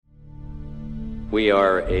We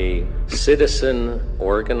are a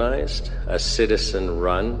citizen-organized, a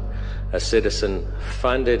citizen-run, a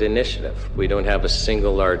citizen-funded initiative. We don't have a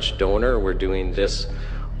single large donor. We're doing this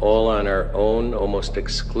all on our own, almost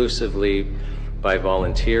exclusively by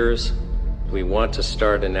volunteers. We want to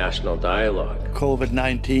start a national dialogue.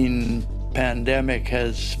 COVID-19 pandemic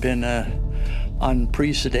has been an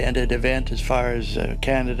unprecedented event as far as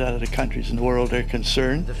Canada and other countries in the world are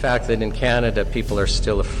concerned. The fact that in Canada people are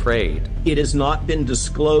still afraid. It has not been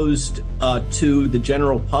disclosed to the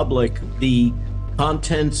general public the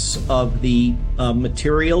contents of the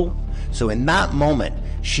material. So in that moment,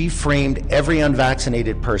 she framed every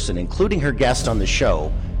unvaccinated person, including her guest on the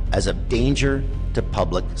show, as a danger to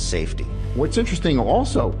public safety. What's interesting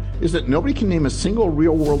also is that nobody can name a single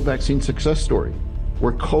real-world vaccine success story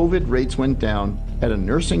where COVID rates went down at a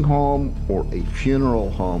nursing home or a funeral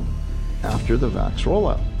home after the vax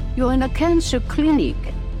rollout. You're in a cancer clinic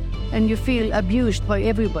and you feel abused by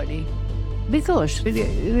everybody because they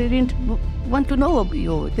didn't want to know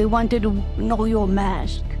you. They wanted to know your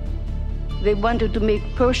mask. They wanted to make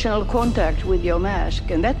personal contact with your mask,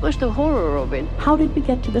 and that was the horror of it. How did we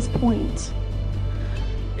get to this point?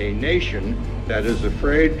 A nation that is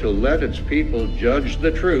afraid to let its people judge the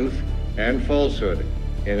truth and falsehood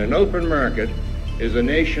in an open market is a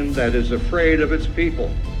nation that is afraid of its people.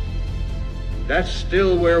 That's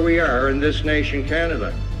still where we are in this nation,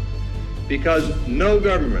 Canada, because no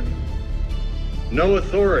government, no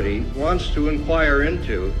authority wants to inquire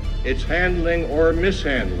into its handling or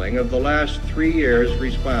mishandling of the last 3 years'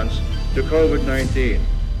 response to COVID-19.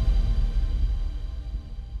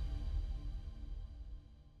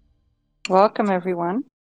 Welcome, everyone.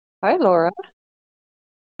 Hi, Laura.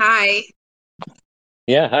 Hi.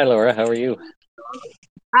 Yeah, hi Laura, how are you?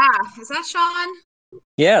 Is that Sean?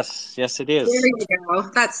 Yes, it is. There you go.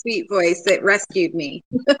 That sweet voice that rescued me.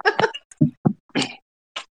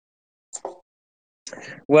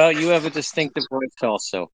 Well, you have a distinctive voice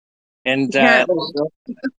also. And yeah.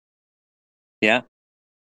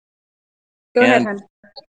 Go ahead, hon.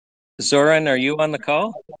 Zoran, are you on the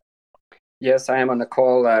call? Yes, I am on the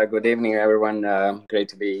call. Good evening, everyone. Great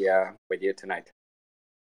to be with you tonight.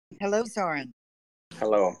 Hello, Zoran.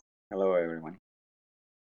 Hello, everyone.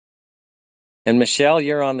 And Michelle,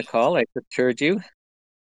 you're on the call. I just heard you.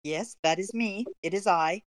 Yes, that is me. It is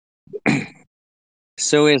I.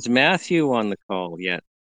 So is Matthew on the call yet?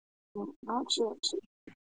 Not yet.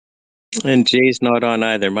 And Jay's not on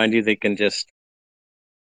either. Mind you, they can just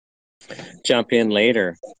jump in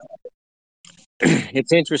later.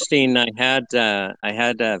 It's interesting. I had a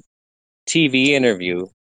TV interview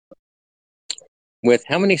with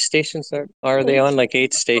how many stations are they on? Like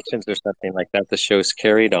 8 stations or something like that. The show's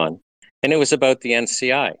carried on, and it was about the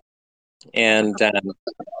NCI, and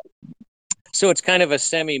so it's kind of a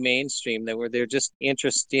semi-mainstream that where they're just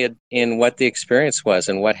interested in what the experience was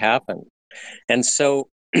and what happened, and so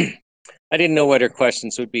I didn't know what her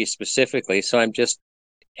questions would be specifically, so I'm just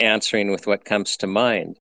answering with what comes to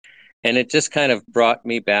mind. And it just kind of brought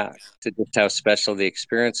me back to just how special the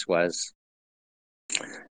experience was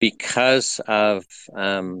because of,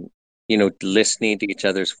 listening to each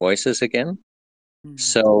other's voices again. Mm-hmm.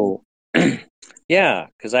 So, yeah,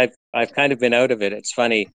 because I've kind of been out of it. It's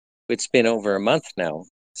funny, it's been over a month now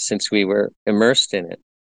since we were immersed in it.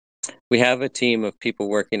 We have a team of people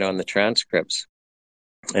working on the transcripts.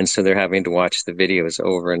 And so they're having to watch the videos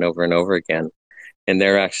over and over and over again. And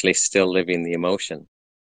they're actually still living the emotion.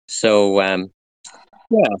 So,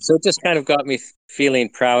 so it just kind of got me feeling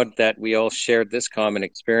proud that we all shared this common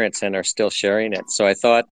experience and are still sharing it. So I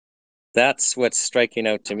thought that's what's striking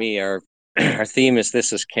out to me. Our theme is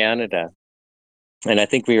This is Canada. And I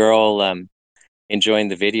think we were all enjoying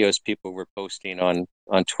the videos people were posting on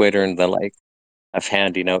Twitter and the like of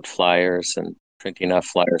handing out flyers and printing off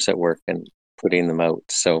flyers at work and putting them out.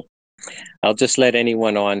 So I'll just let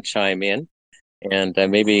anyone on chime in. And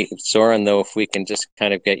maybe, Zoran, though, if we can just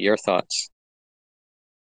kind of get your thoughts.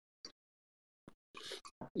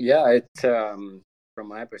 Yeah, it from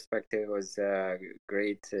my perspective, it was a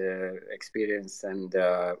great experience and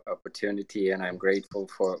opportunity, and I'm grateful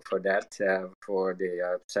for that, for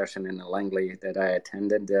the session in Langley that I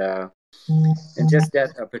attended. And just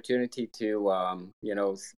that opportunity to,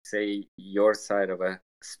 say your side of a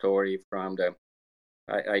story from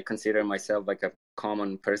I consider myself like a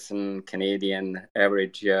common person, Canadian,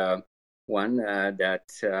 average one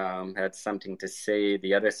that had something to say.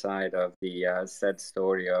 The other side of the sad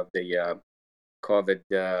story of the COVID,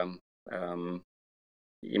 the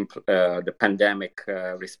pandemic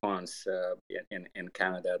response in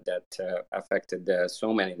Canada that affected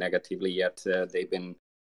so many negatively, yet they've been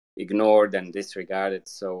ignored and disregarded.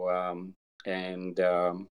 So and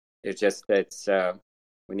it's just that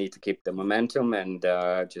we need to keep the momentum and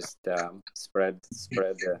just spread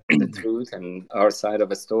the truth and our side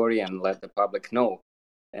of a story and let the public know,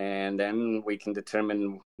 and then we can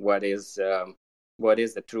determine what is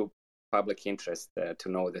the true public interest, to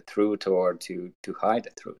know the truth or to hide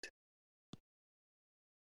the truth.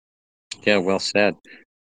 Yeah, well said.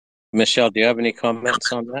 Michelle, do you have any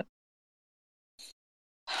comments on that?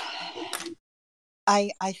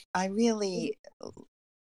 I really,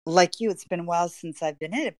 like you, it's been a while since I've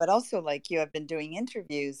been in it, but also like you, I've been doing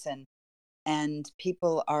interviews and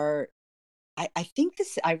people are, I think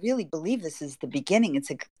this, I really believe this is the beginning. It's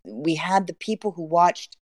like we had the people who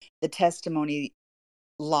watched the testimony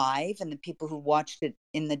live and the people who watched it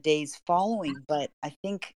in the days following. But I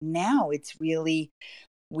think now it's really,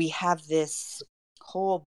 we have this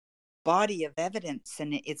whole body of evidence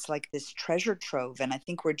and it's like this treasure trove. And I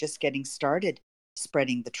think we're just getting started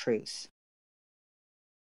spreading the truth.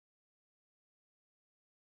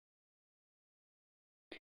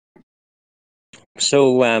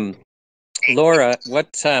 So, Laura,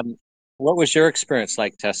 what was your experience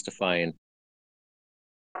like testifying?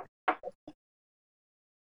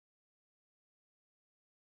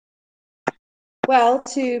 Well,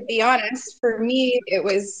 to be honest, for me, it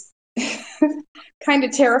was kind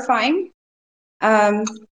of terrifying. And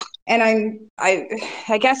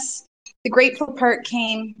I guess the grateful part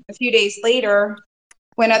came a few days later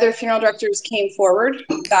when other funeral directors came forward.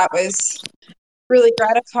 That was really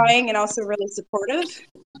gratifying and also really supportive.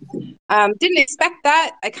 Didn't expect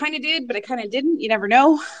that. I kind of did, but I kind of didn't. You never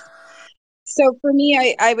know. So for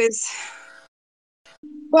me, I was,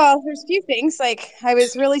 well, there's a few things. Like, I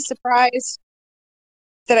was really surprised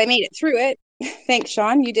that I made it through it. Thanks,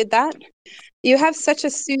 Sean. You did that. You have such a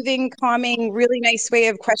soothing, calming, really nice way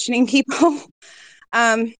of questioning people.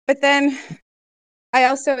 But then I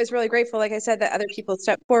also was really grateful, like I said, that other people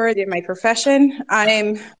stepped forward in my profession.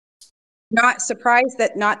 I'm not surprised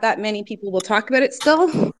that not that many people will talk about it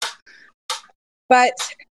still. But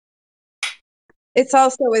it's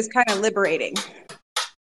also was kind of liberating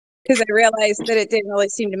because I realized that it didn't really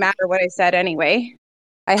seem to matter what I said anyway.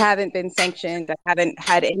 I haven't been sanctioned. I haven't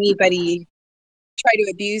had anybody try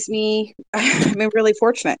to abuse me. I've been really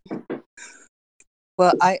fortunate.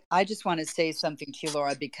 Well, I just want to say something to you,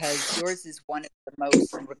 Laura, because yours is one of the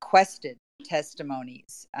most requested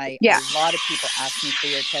testimonies. A lot of people ask me for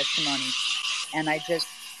your testimony, and I just,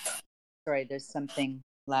 sorry, there's something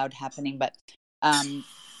loud happening, but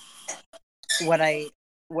what I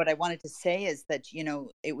wanted to say is that, you know,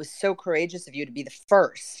 it was so courageous of you to be the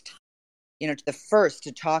first, you know,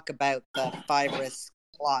 to talk about the 5 risk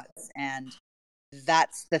plots. And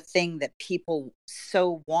that's the thing that people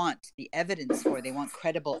so want the evidence for. They want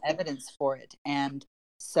credible evidence for it. And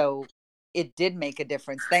so it did make a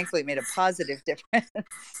difference. Thankfully, it made a positive difference.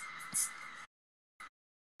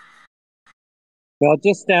 Well,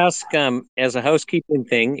 just ask, as a housekeeping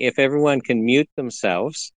thing, if everyone can mute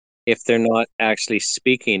themselves if they're not actually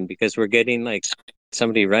speaking, because we're getting like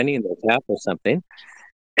somebody running the tap or something.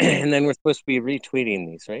 And then we're supposed to be retweeting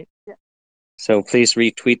these, right? Yeah. So please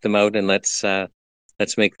retweet them out and let's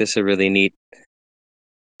make this a really neat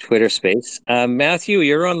Twitter space. Matthew,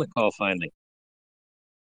 you're on the call finally.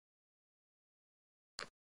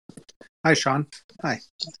 Hi, Sean. Hi.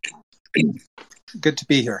 Good to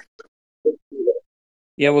be here.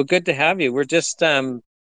 Yeah, well, good to have you. We're able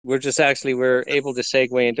to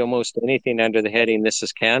segue into almost anything under the heading "This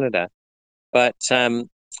is Canada," but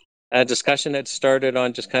a discussion had started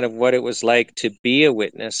on just kind of what it was like to be a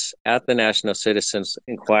witness at the National Citizens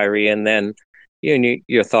Inquiry, and then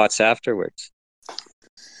your thoughts afterwards.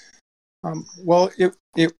 Well,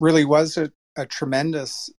 it really was a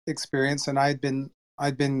tremendous experience, and I'd been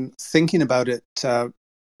thinking about it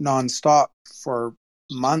nonstop for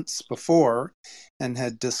months before, and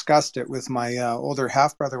had discussed it with my older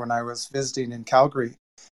half brother when I was visiting in Calgary,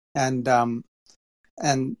 and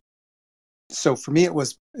so for me it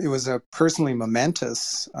was a personally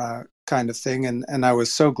momentous kind of thing, and I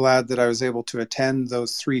was so glad that I was able to attend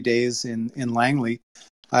those 3 days in Langley.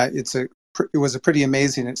 It was a pretty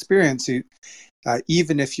amazing experience.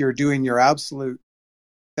 Even if you're doing your absolute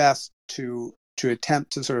best to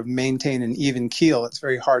attempt to sort of maintain an even keel, it's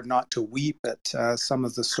very hard not to weep at some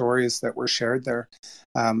of the stories that were shared there.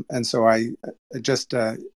 And so I just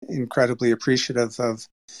incredibly appreciative of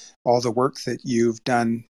all the work that you've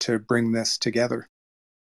done to bring this together.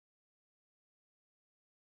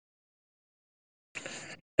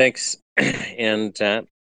 Thanks. And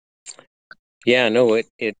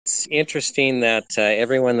it's interesting that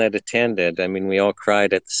everyone that attended, I mean, we all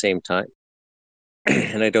cried at the same time.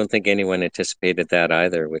 And I don't think anyone anticipated that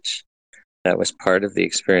either, which that was part of the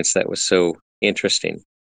experience that was so interesting.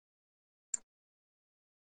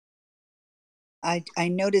 I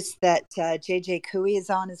noticed that JJ Cooey is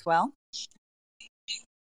on as well.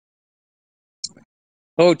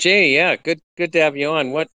 Oh, Jay, yeah, good to have you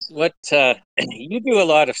on. What you do a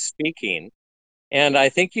lot of speaking, and I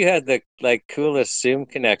think you had the coolest Zoom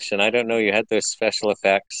connection. I don't know, you had those special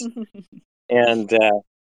effects. And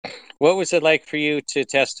what was it like for you to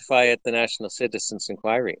testify at the National Citizens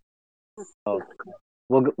Inquiry? Oh,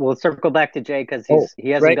 we'll circle back to Jay because he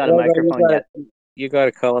hasn't right, got a microphone yet. You got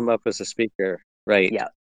to call him up as a speaker, right? Yeah.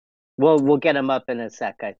 We'll get him up in a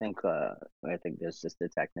sec. I think there's just a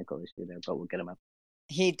technical issue there, but we'll get him up.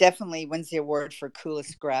 He definitely wins the award for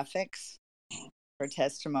coolest graphics for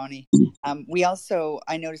testimony. We also,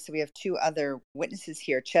 I noticed that we have two other witnesses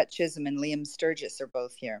here. Chet Chisholm and Liam Sturgis are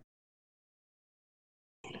both here.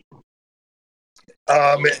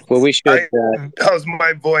 Well, we should. How's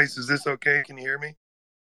my voice? Is this okay? Can you hear me?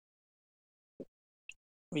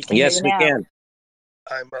 Yes, we can.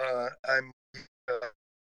 I'm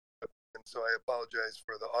and so I apologize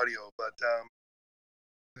for the audio, but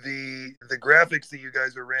the graphics that you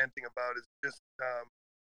guys are ranting about is just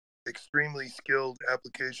extremely skilled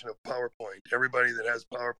application of PowerPoint. Everybody that has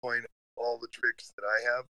PowerPoint, all the tricks that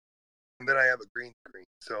I have, and then I have a green screen.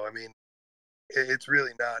 So I mean, it's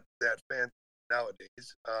really not that fancy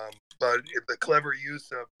nowadays. But the clever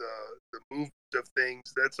use of the movement of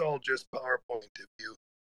things, that's all just PowerPoint.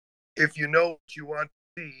 If you know what you want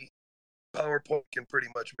to see, PowerPoint can pretty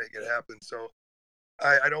much make it happen. So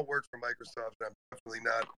I don't work for Microsoft, and I'm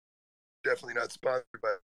definitely not sponsored by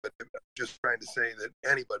it, but I'm just trying to say that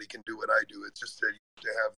anybody can do what I do. It's just that you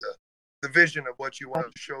have to have the vision of what you want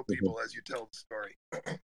to show people as you tell the story.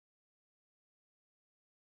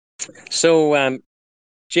 So,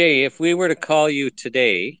 Jay, if we were to call you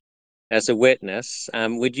today as a witness,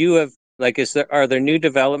 would you have, are there new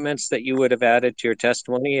developments that you would have added to your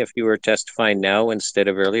testimony if you were testifying now instead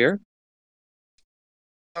of earlier?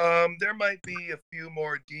 There might be a few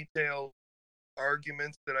more detailed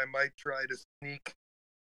arguments that I might try to sneak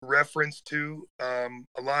reference to.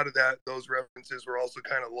 A lot of those references were also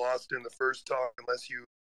kind of lost in the first talk unless you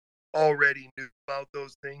already knew about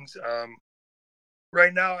those things.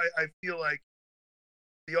 Right now, I feel like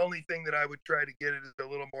the only thing that I would try to get is a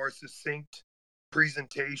little more succinct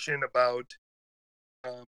presentation about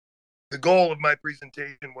the goal of my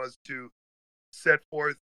presentation was to set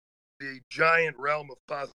forth the giant realm of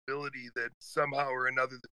possibility that somehow or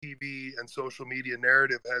another the TV and social media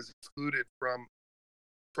narrative has excluded from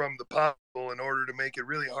the possible in order to make it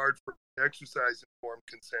really hard for to exercise informed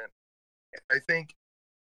consent. And I think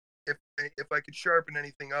if I could sharpen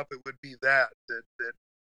anything up, it would be that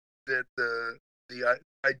the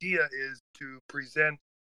idea is to present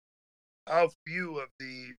how few of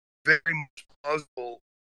the very much plausible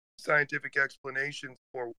scientific explanations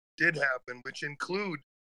for what did happen, which include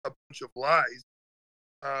a bunch of lies,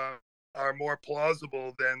 are more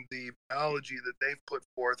plausible than the biology that they've put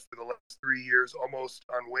forth for the last 3 years, almost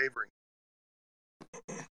unwavering.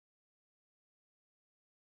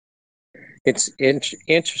 It's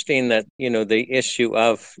interesting that, the issue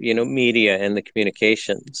of, media and the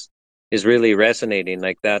communications is really resonating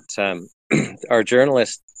like that. Our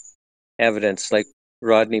journalist evidence, like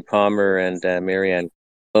Rodney Palmer and Marianne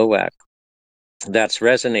Lowak, that's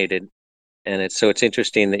resonated. And it's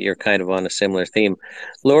interesting that you're kind of on a similar theme.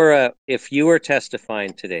 Laura, if you were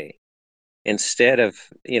testifying today, instead of,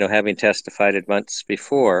 having testified months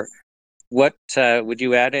before, what would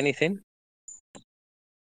you add anything?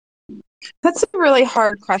 That's a really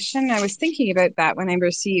hard question. I was thinking about that when I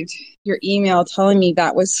received your email telling me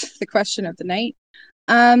that was the question of the night.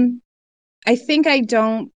 I think I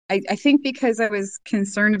don't. I think because I was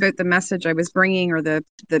concerned about the message I was bringing or the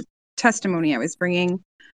testimony I was bringing,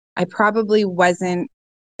 I probably wasn't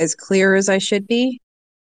as clear as I should be.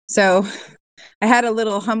 So I had a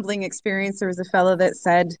little humbling experience. There was a fellow that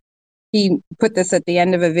said, he put this at the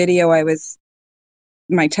end of a video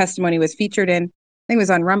my testimony was featured in. I think it was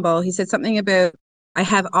on Rumble. He said something about, I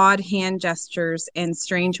have odd hand gestures and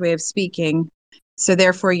strange way of speaking. So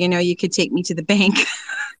therefore, you could take me to the bank.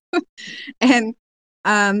 And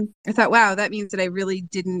I thought, wow, that means that I really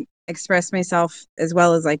didn't express myself as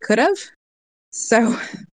well as I could have. So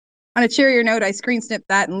on a cheerier note, I screen snip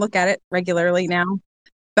that and look at it regularly now.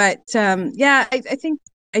 But yeah, I think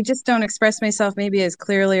I just don't express myself maybe as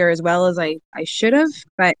clearly or as well as I should have.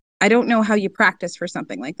 But I don't know how you practice for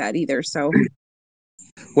something like that either. So,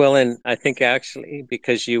 well, and I think actually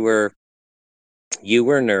because you were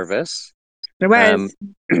nervous. I was.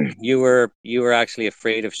 You were actually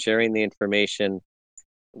afraid of sharing the information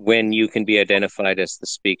when you can be identified as the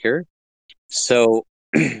speaker. So,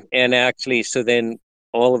 and actually, so then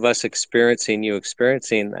all of us experiencing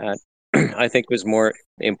that, I think was more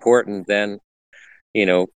important than, you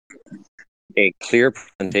know, a clear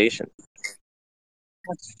presentation.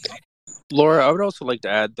 Laura, I would also like to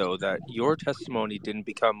add, though, that your testimony didn't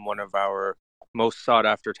become one of our most sought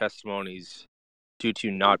after testimonies due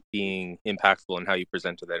to not being impactful in how you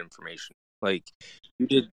presented that information. Like, you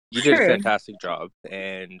did a True. fantastic job,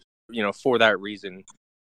 and for that reason,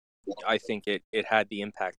 I think it had the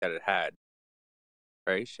impact that it had.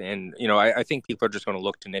 Right. And I think people are just going to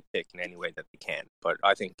look to nitpick in any way that they can, but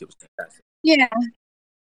I think it was fantastic. Yeah.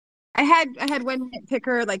 I had one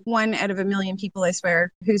nitpicker, like one out of a million people, I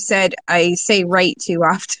swear, who said I say right too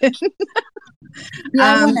often.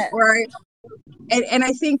 Yeah, and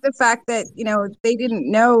I think the fact that, they didn't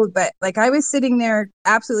know, but like I was sitting there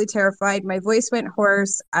absolutely terrified. My voice went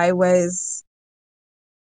hoarse. I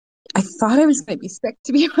thought I was going to be sick,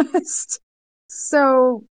 to be honest.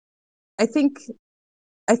 So I think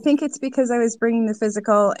it's because I was bringing the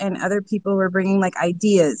physical and other people were bringing like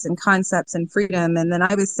ideas and concepts and freedom. And then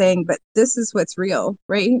I was saying, but this is what's real,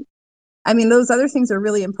 right? I mean, those other things are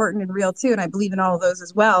really important and real too. And I believe in all of those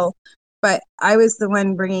as well. But I was the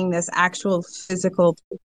one bringing this actual physical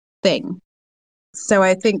thing. So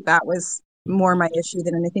I think that was more my issue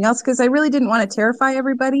than anything else, because I really didn't want to terrify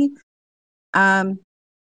everybody. And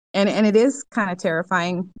it is kind of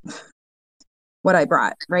terrifying what I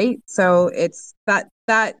brought, right? So it's that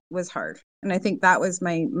was hard. And I think that was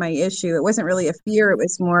my issue. It wasn't really a fear, it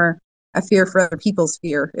was more a fear for other people's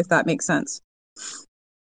fear, if that makes sense.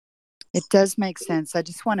 It does make sense. I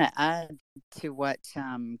just want to add to what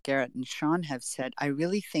Garrett and Sean have said. I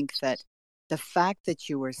really think that the fact that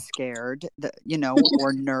you were scared,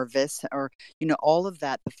 or nervous, or, all of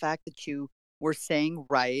that, the fact that you were saying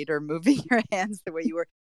right or moving your hands the way you were,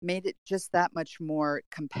 made it just that much more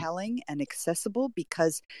compelling and accessible,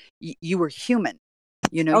 because you were human.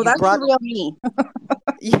 That's the real me.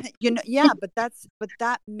 But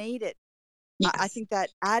that made it. Yes. I think that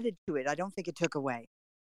added to it. I don't think it took away.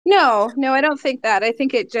 No, I don't think that. I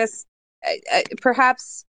think it just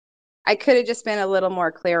perhaps I could have just been a little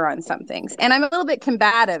more clear on some things. And I'm a little bit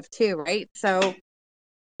combative too, right? So,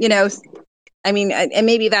 I mean, and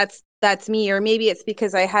maybe that's me, or maybe it's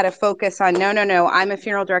because I had a focus on, no, I'm a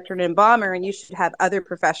funeral director and embalmer, and you should have other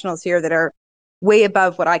professionals here that are way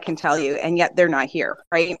above what I can tell you, and yet they're not here,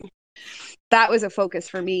 right? That was a focus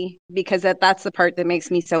for me, because that's the part that makes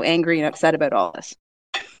me so angry and upset about all this.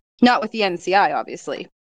 Not with the NCI, obviously,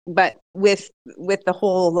 but with the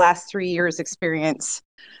whole last 3 years experience,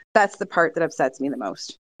 that's the part that upsets me the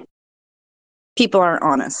most. People aren't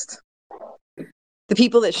honest. The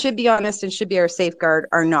people that should be honest and should be our safeguard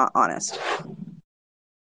are not honest.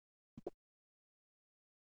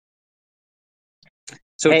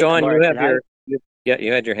 So, hey, Dawn, Laura,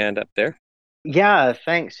 you had your hand up there. Yeah,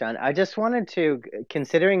 thanks, John. I just wanted to,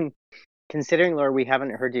 considering, Laura, we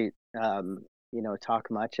haven't heard you,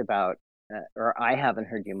 talk much about, or I haven't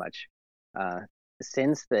heard you much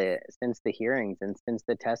since the hearings and since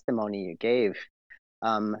the testimony you gave.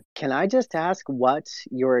 Can I just ask what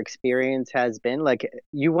your experience has been? Like,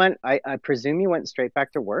 you went, I presume you went straight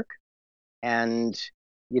back to work, and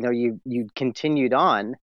you continued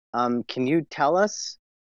on. Can you tell us,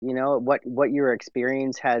 what your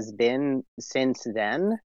experience has been since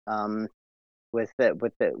then? With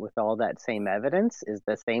all that same evidence, is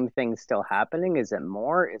the same thing still happening? Is it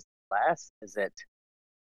more? Is it less?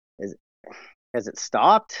 Has it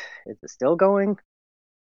stopped? Is it still going?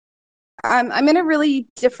 I'm in a really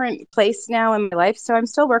different place now in my life, so I'm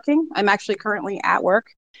still working. I'm actually currently at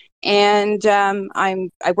work, and I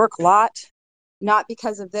work a lot, not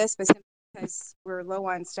because of this, but simply because we're low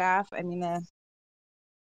on staff. I mean,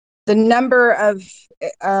 the number of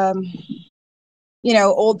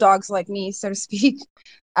old dogs like me, so to speak.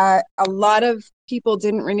 A lot of people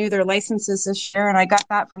didn't renew their licenses this year, and I got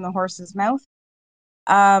that from the horse's mouth.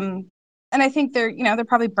 And I think they're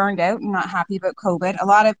probably burned out and not happy about COVID. A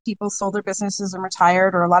lot of people sold their businesses and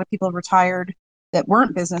retired, or a lot of people retired that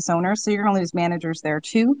weren't business owners. So you're going to lose managers there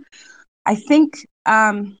too. I think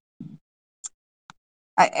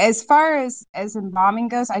as far as embalming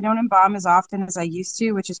goes, I don't embalm as often as I used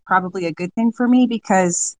to, which is probably a good thing for me,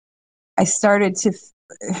 because I started to,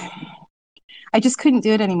 I just couldn't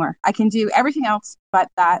do it anymore. I can do everything else but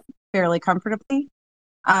that fairly comfortably.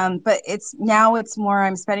 But it's more,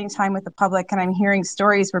 I'm spending time with the public, and I'm hearing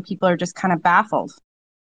stories where people are just kind of baffled,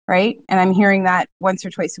 right? And I'm hearing that once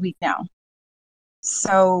or twice a week now.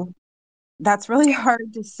 So that's really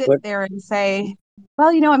hard to sit there and say, well,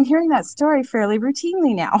 I'm hearing that story fairly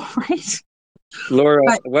routinely now, right? Laura,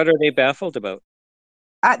 what are they baffled about?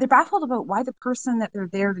 they're baffled about why the person that they're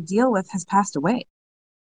there to deal with has passed away.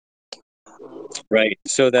 Right.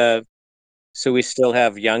 So we still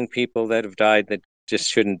have young people that have died that just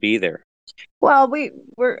shouldn't be there. Well,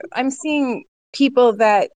 I'm seeing people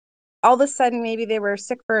that all of a sudden maybe they were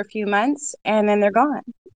sick for a few months and then they're gone,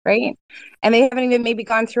 right? And they haven't even maybe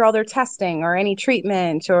gone through all their testing or any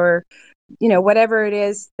treatment or, whatever it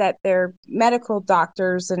is that their medical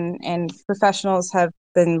doctors and professionals have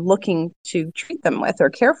been looking to treat them with or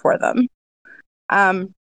care for them.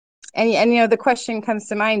 And the question comes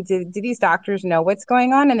to mind, do these doctors know what's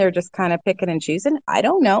going on and they're just kind of picking and choosing? I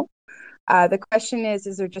don't know. The question is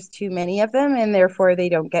there just too many of them and therefore they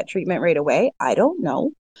don't get treatment right away? I don't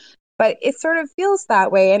know. But it sort of feels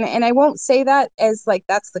that way. And I won't say that as like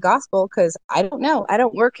that's the gospel because I don't know. I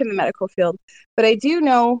don't work in the medical field. But I do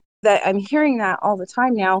know that I'm hearing that all the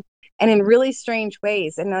time now and in really strange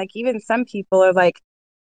ways. And like even some people are like,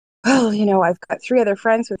 well, I've got 3 other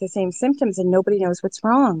friends with the same symptoms and nobody knows what's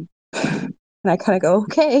wrong. And I kind of go,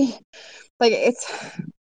 okay. Like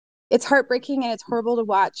it's heartbreaking and it's horrible to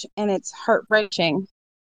watch and it's heart-wrenching.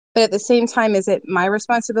 But at the same time, is it my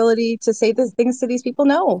responsibility to say these things to these people?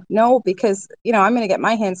 No, because I'm going to get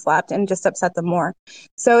my hand slapped and just upset them more.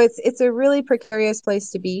 So it's a really precarious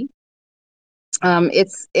place to be.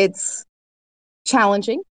 It's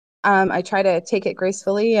challenging. I try to take it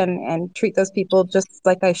gracefully and treat those people just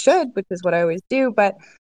like I should, which is what I always do. But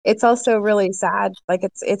it's also really sad. Like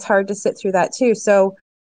it's hard to sit through that too. So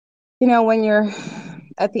when you're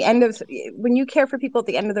at the end of when you care for people at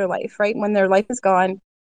the end of their life, right? When their life is gone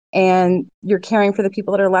and you're caring for the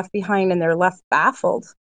people that are left behind and they're left baffled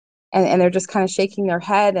and they're just kind of shaking their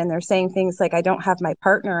head and they're saying things like, I don't have my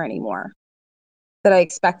partner anymore that I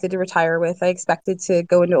expected to retire with, I expected to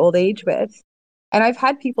go into old age with. And I've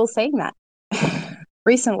had people saying that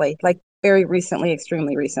recently, like very recently,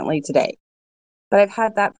 extremely recently today. But I've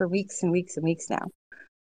had that for weeks and weeks and weeks now.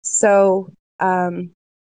 So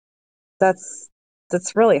that's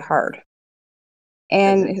really hard.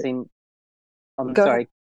 And Does it seem, I'm go sorry. ahead.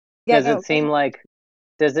 Yeah, Does it seem like,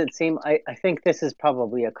 I think this is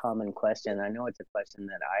probably a common question. I know it's a question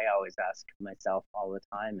that I always ask myself all the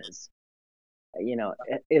time is,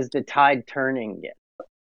 is the tide turning yet?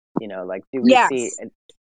 Like, do we see?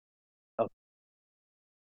 Oh.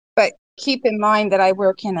 But keep in mind that I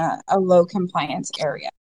work in a low compliance area.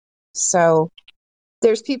 So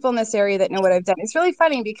there's people in this area that know what I've done. It's really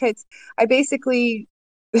funny because I basically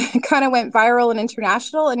kind of went viral and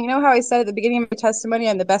international. And you know how I said at the beginning of my testimony,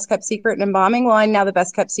 I'm the best kept secret in embalming? Well, I'm now the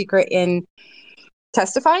best kept secret in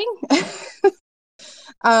testifying.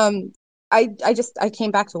 I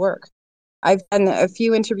came back to work. I've done a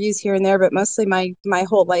few interviews here and there, but mostly my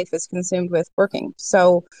whole life is consumed with working.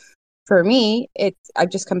 So for me, I've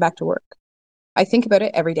just come back to work. I think about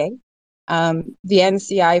it every day. The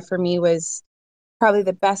NCI for me was probably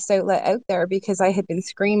the best outlet out there because I had been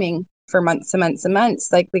screaming for months and months and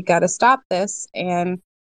months, like, we got to stop this and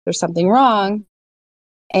there's something wrong.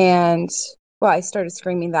 And well, I started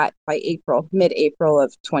screaming that by mid-April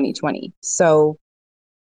of 2020. So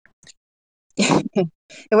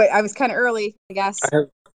I was kind of early, I guess.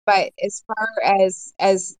 But as far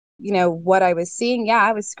as what I was seeing, yeah,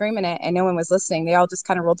 I was screaming it and no one was listening. They all just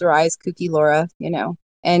kind of rolled their eyes, kooky Laura,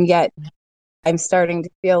 and yet I'm starting to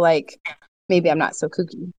feel like maybe I'm not so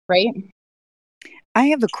kooky, right? I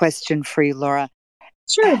have a question for you, Laura.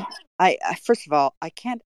 Sure. I first of all, I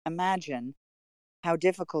can't imagine how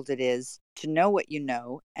difficult it is to know what you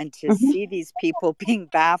know and to see these people being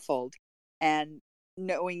baffled and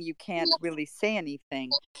knowing you can't really say anything.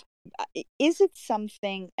 Is it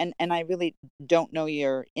something, and I really don't know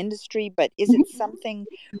your industry, but is it something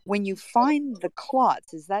when you find the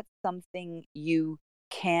clots, is that something you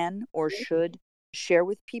can or should share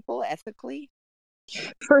with people ethically?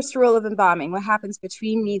 First rule of embalming: what happens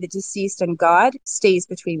between me, the deceased, and God stays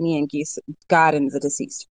between me and God and the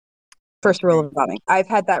deceased. First rule of embalming. I've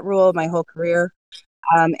had that rule my whole career.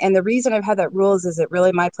 And the reason I've had that rule is it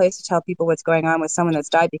really my place to tell people what's going on with someone that's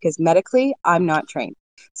died, because medically I'm not trained.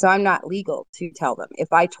 So I'm not legal to tell them.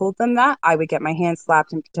 If I told them that, I would get my hand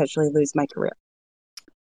slapped and potentially lose my career.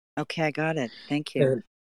 Okay, I got it. Thank you.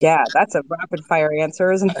 Yeah, that's a rapid fire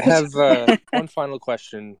answer, isn't it? I have one final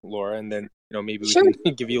question, Laura, and then maybe we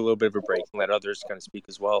can give you a little bit of a break and let others kind of speak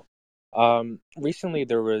as well. Recently,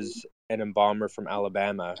 there was an embalmer from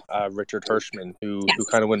Alabama, Richard Hirschman, who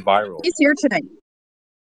kind of went viral. He's here tonight.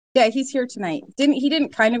 Yeah, he's here tonight. He didn't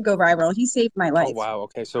kind of go viral. He saved my life. Oh wow.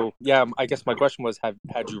 Okay, so yeah, I guess my question was, had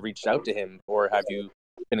you reached out to him or have you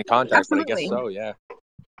been in contact? Absolutely. But I guess so. Yeah.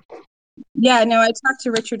 Yeah, no, I talk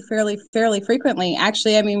to Richard fairly frequently.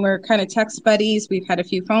 Actually, I mean, we're kind of text buddies. We've had a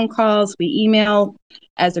few phone calls. We email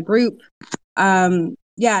as a group.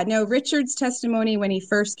 Yeah, no, Richard's testimony when he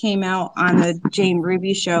first came out on the Jane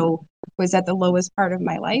Ruby show was at the lowest part of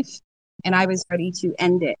my life, and I was ready to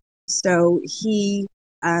end it. So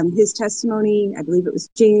his testimony, I believe it was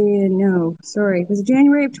was it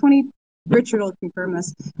January of 20, Richard will confirm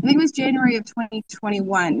this. I think it was January of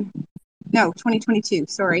 2021. No, 2022,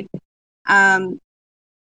 sorry. By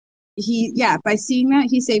seeing that,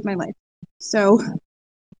 he saved my life. So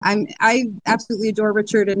I absolutely adore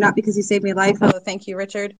Richard, and not because he saved my life, although thank you,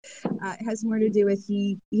 Richard. It has more to do with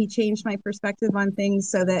he changed my perspective on things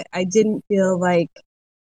so that I didn't feel like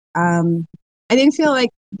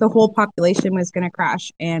the whole population was going to crash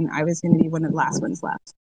and I was going to be one of the last ones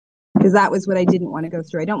left, because that was what I didn't want to go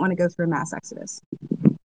through. I don't want to go through a mass exodus,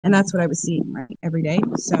 and that's what I was seeing right every day.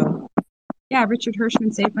 So yeah, Richard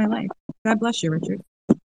Hirschman saved my life. God bless you, Richard.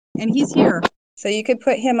 And he's here, so you could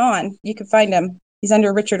put him on. You could find him. He's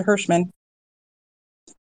under Richard Hirschman.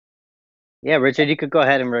 Yeah, Richard, you could go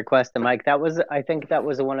ahead and request the mic. I think that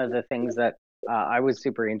was one of the things that I was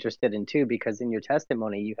super interested in too, because in your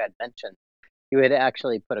testimony, you had mentioned you had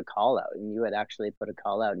actually put a call out, and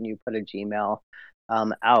you put a Gmail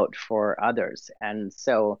out for others. And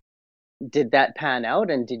so did that pan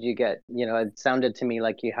out, and did you get, it sounded to me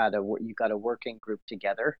like you got a working group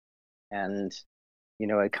together, and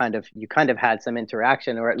you kind of had some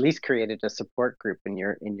interaction, or at least created a support group in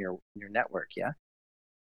your network. Yeah.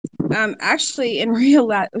 Actually, in real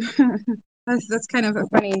that's kind of a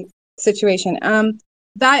funny situation.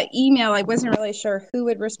 That email, I wasn't really sure who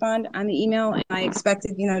would respond on the email, and I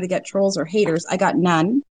expected, to get trolls or haters. I got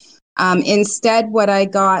none. Instead, what I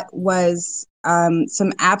got was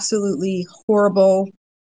some absolutely horrible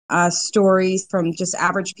stories from just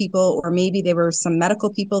average people, or maybe there were some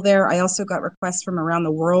medical people there. I also got requests from around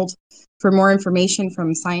the world for more information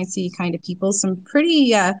from sciencey kind of people. Some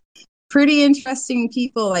pretty interesting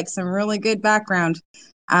people, like some really good background.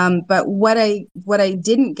 But what I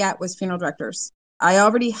didn't get was funeral directors. I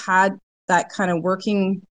already had that kind of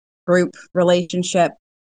working group relationship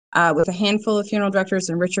with a handful of funeral directors,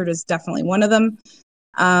 and Richard is definitely one of them.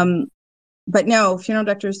 But no, funeral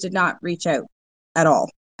directors did not reach out at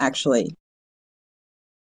all, actually.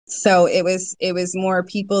 So it was more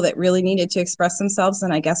people that really needed to express themselves,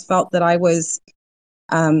 and I guess felt that I was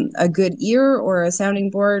a good ear or a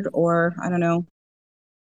sounding board, or I don't know.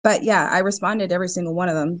 But yeah, I responded to every single one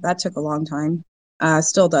of them. That took a long time.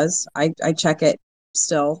 Still does. I check it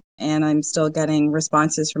still, and I'm still getting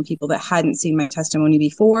responses from people that hadn't seen my testimony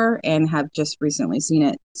before and have just recently seen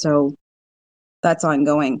it. So that's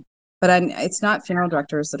ongoing. But it's not funeral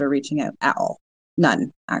directors that are reaching out at all.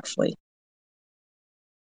 None, actually.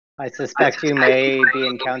 I suspect you may be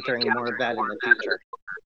encountering more of that in the future.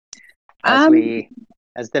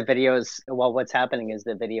 As the videos, what's happening is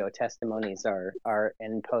the video testimonies are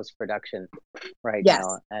in post-production right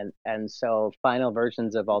now. And so final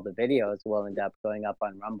versions of all the videos will end up going up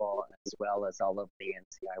on Rumble, as well as all of the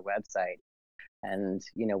NCI website. And,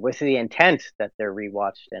 with the intent that they're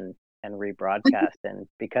rewatched and rebroadcast. And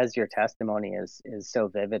because your testimony is so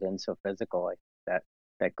vivid and so physical,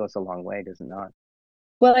 that goes a long way, does it not?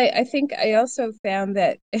 Well, I think I also found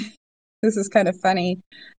that this is kind of funny.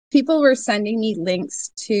 People were sending me links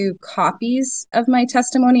to copies of my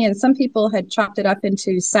testimony, and some people had chopped it up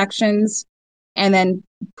into sections and then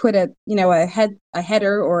put a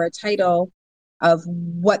header or a title of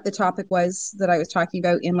what the topic was that I was talking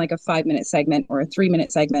about in like a 5-minute segment or a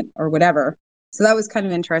 3-minute segment or whatever. So that was kind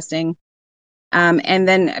of interesting. And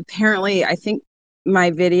then apparently, I think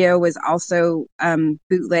my video was also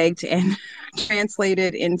bootlegged and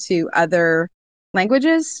translated into other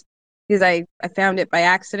languages, because I found it by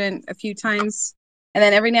accident a few times. And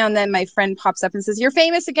then every now and then my friend pops up and says, "You're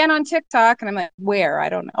famous again on TikTok." And I'm like, where? I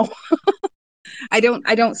don't know. I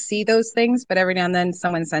don't see those things, but every now and then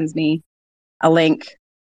someone sends me a link.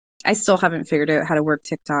 I still haven't figured out how to work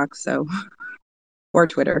TikTok, or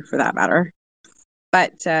Twitter for that matter.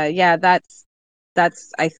 But yeah, that's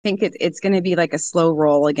I think it's going to be like a slow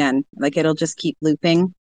roll again. Like it'll just keep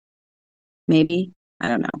looping. Maybe. I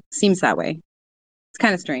don't know. Seems that way. It's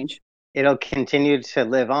kind of strange. It'll continue to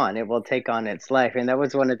live on. It will take on its life. And that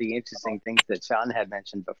was one of the interesting things that Sean had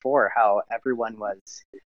mentioned before, how everyone was,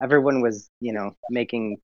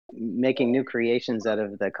 making new creations out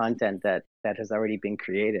of the content that has already been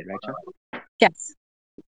created, right, Sean? Yes.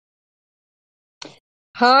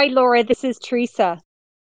 Hi, Laura. This is Teresa.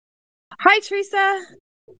 Hi, Teresa.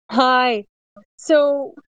 Hi.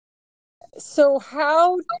 So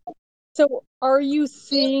are you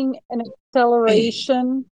seeing an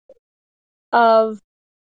acceleration of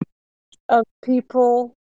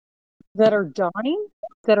people that are dying,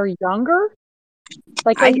 that are younger?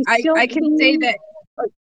 Like, are you still I can say that.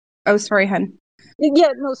 Oh, sorry, hun. Yeah,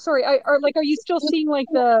 no, sorry. Are you still seeing like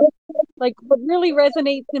what really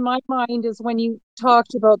resonates in my mind is when you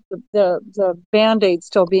talked about the Band-Aid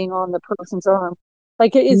still being on the person's arm.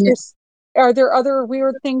 Like, are there other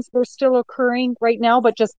weird things that are still occurring right now,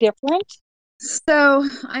 but just different? So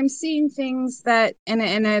I'm seeing things that,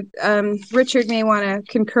 and Richard may want to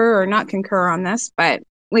concur or not concur on this, but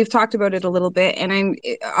we've talked about it a little bit. And I'm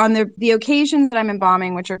on the occasions that I'm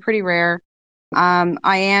embalming, which are pretty rare.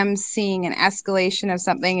 I am seeing an escalation of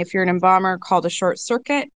something, if you're an embalmer, called a short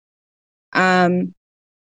circuit. And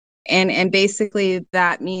basically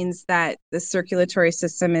that means that the circulatory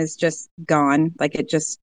system is just gone. Like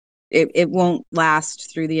it won't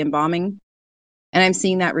last through the embalming. And I'm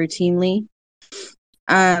seeing that routinely.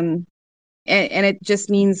 And it just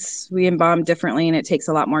means we embalm differently and it takes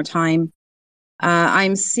a lot more time.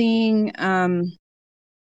 I'm seeing,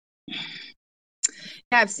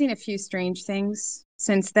 I've seen a few strange things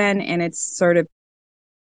since then, and it's sort of,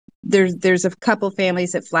 there's a couple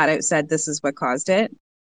families that flat out said this is what caused it.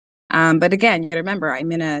 But again, you gotta remember,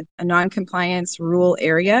 I'm in a non-compliance rural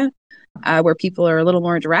area where people are a little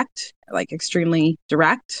more direct, like extremely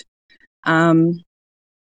direct. And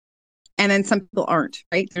then some people aren't,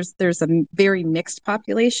 right? There's a very mixed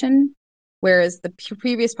population, whereas the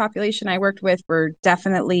previous population I worked with were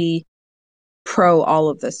definitely pro all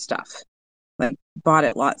of this stuff, like bought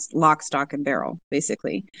it lock, stock, and barrel,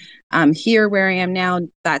 basically. Here where I am now,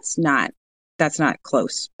 that's not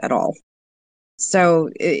close at all. So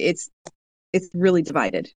it's really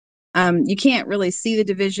divided. You can't really see the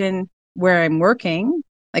division where I'm working.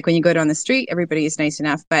 Like when you go down the street, everybody is nice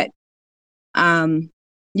enough, but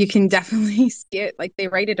you can definitely see it. Like they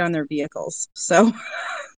write it on their vehicles, so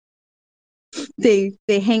they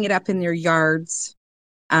hang it up in their yards.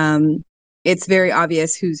 It's very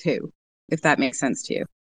obvious who's who, if that makes sense to you.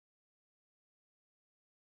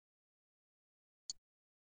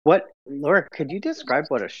 Laura, could you describe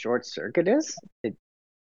what a short circuit is?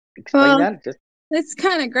 Explain that. It's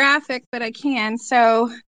kind of graphic, but I can.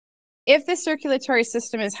 So if the circulatory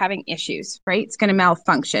system is having issues, right, it's going to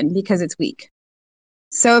malfunction because it's weak.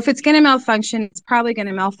 So if it's going to malfunction, it's probably going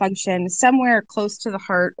to malfunction somewhere close to the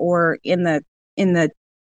heart or in the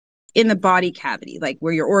body cavity, like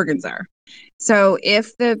where your organs are. So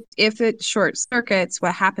if it short circuits,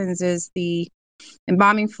 what happens is the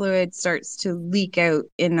embalming fluid starts to leak out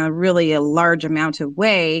in a large amount of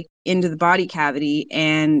way into the body cavity,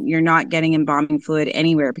 and you're not getting embalming fluid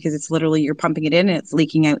anywhere because it's literally, you're pumping it in and it's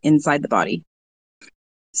leaking out inside the body.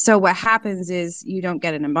 So what happens is you don't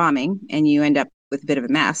get an embalming and you end up with a bit of a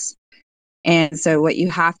mess. And so what you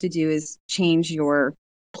have to do is change your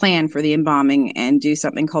plan for the embalming and do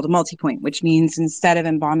something called a multi-point, which means instead of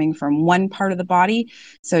embalming from one part of the body,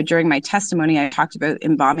 so during my testimony, I talked about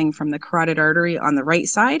embalming from the carotid artery on the right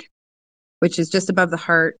side, which is just above the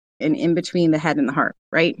heart and in between the head and the heart,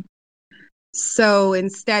 right? So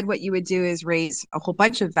instead, what you would do is raise a whole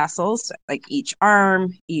bunch of vessels, like each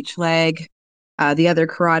arm, each leg, the other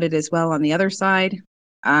carotid as well on the other side.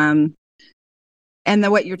 And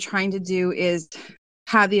then what you're trying to do is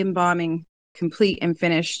have the embalming complete and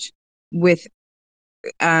finished without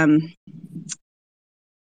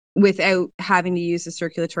having to use the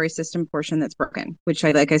circulatory system portion that's broken, which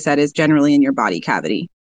like I said, is generally in your body cavity.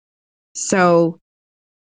 So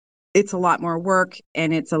it's a lot more work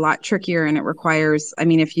and it's a lot trickier, and it requires, I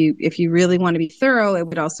mean, if you really want to be thorough, it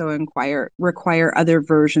would also require other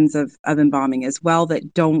versions of embalming as well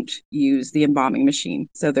that don't use the embalming machine.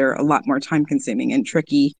 So they're a lot more time consuming and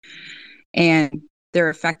tricky, and their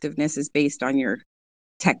effectiveness is based on your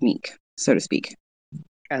technique, so to speak.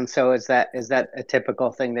 And so is that a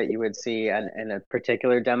typical thing that you would see in a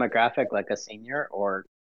particular demographic, like a senior, or?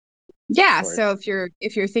 Yeah, so if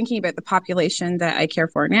you're thinking about the population that I care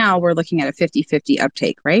for now, we're looking at a 50-50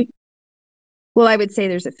 uptake, right? Well, I would say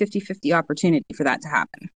there's a 50-50 opportunity for that to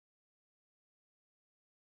happen.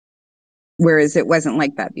 Whereas it wasn't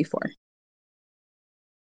like that before.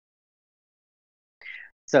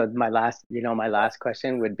 So my last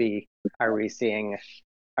question would be, are we seeing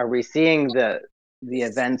the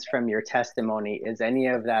events from your testimony? Is any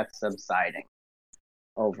of that subsiding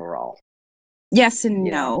overall? Yes and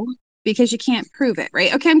no, because you can't prove it,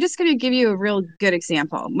 right? Okay, I'm just going to give you a real good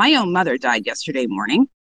example. My own mother died yesterday morning.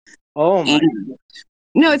 Oh my.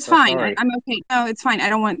 No, it's fine. I'm okay. No, it's fine.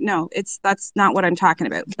 That's not what I'm talking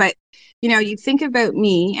about. But, you think about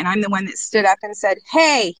me, and I'm the one that stood up and said,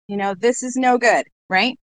 hey, this is no good,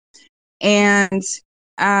 right? And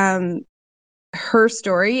her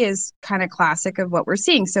story is kind of classic of what we're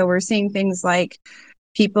seeing. So we're seeing things like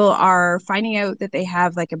people are finding out that they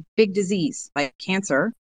have like a big disease, like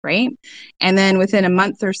cancer, right? And then within a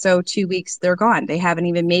month or so, 2 weeks, they're gone. They haven't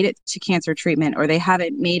even made it to cancer treatment, or they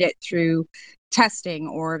haven't made it through testing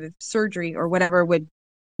or surgery or whatever would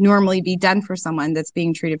normally be done for someone that's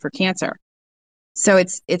being treated for cancer. So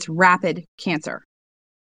it's rapid cancer.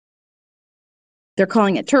 They're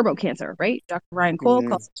calling it turbo cancer, right? Dr. Ryan Cole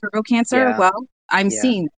calls it turbo cancer. Yeah. Well, I'm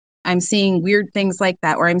seeing weird things like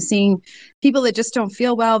that, or I'm seeing people that just don't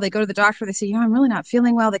feel well. They go to the doctor, they say, you know, I'm really not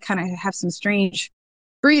feeling well. They kind of have some strange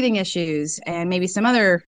breathing issues and maybe some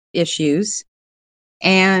other issues.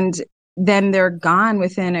 And then they're gone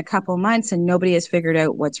within a couple months and nobody has figured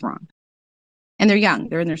out what's wrong. And they're young,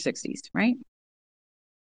 they're in their 60s, right?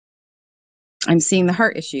 I'm seeing the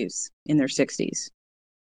heart issues in their 60s.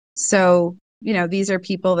 So, you know, these are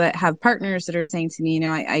people that have partners that are saying to me, you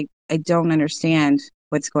know, I don't understand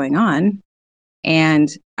what's going on. And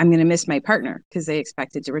I'm going to miss my partner because they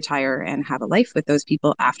expected to retire and have a life with those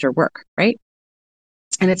people after work, right?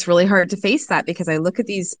 And it's really hard to face that because I look at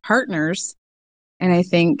these partners and I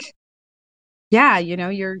think, yeah, you know,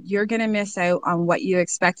 you're going to miss out on what you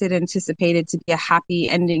expected, anticipated to be a happy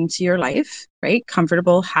ending to your life, right?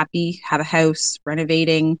 Comfortable, happy, have a house,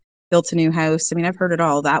 renovating, built a new house. I mean, I've heard it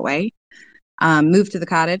all that way. Move to the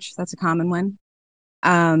cottage. That's a common one.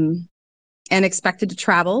 And expected to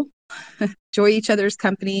travel, enjoy each other's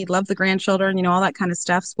company, love the grandchildren, you know, all that kind of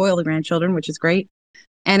stuff, spoil the grandchildren, which is great.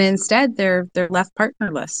 And instead they're left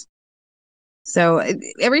partnerless. So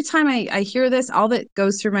every time I hear this, all that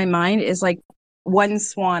goes through my mind is like one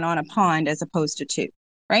swan on a pond as opposed to two,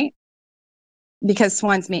 right? Because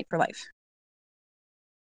swans mate for life.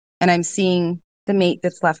 And I'm seeing the mate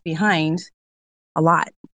that's left behind a lot.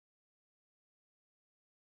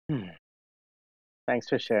 Thanks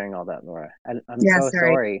for sharing all that, Laura. And I'm Yeah, so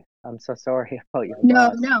sorry. sorry. I'm so sorry about your No,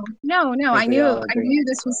 loss. no. I I think we all knew agree.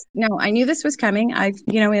 this was coming.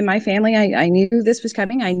 You know, in my family, I knew this was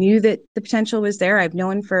coming. I knew that the potential was there. I've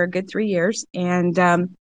known for a good 3 years, and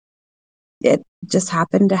it just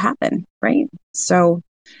happened to happen, right? So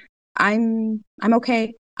I'm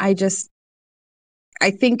okay. I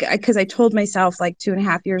think because I told myself like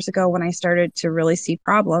 2.5 years ago when I started to really see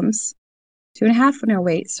problems, 2.5, no,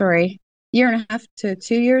 wait, sorry, 1.5 to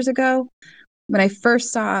 2 years ago, when I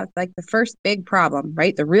first saw like the first big problem,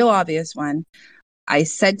 right? The real obvious one, I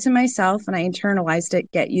said to myself and I internalized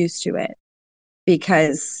it, get used to it.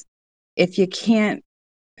 Because if you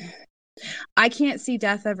I can't see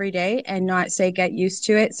death every day and not say get used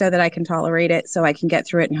to it so that I can tolerate it, so I can get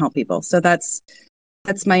through it and help people. So that's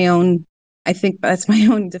my own, I think that's my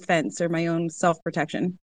own defense or my own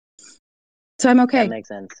self-protection. So I'm okay. That makes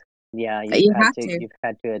sense. Yeah, You have to. you've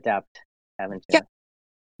had to adapt, haven't you? Yep.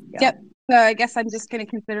 Yeah. Yep. So I guess I'm just going to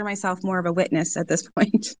consider myself more of a witness at this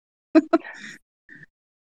point.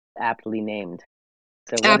 Aptly named.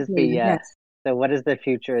 So what is the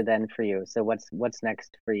future then for you? So what's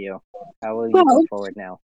next for you? How will you go forward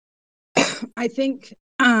now? I think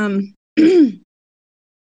I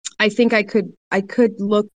think I could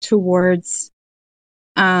look towards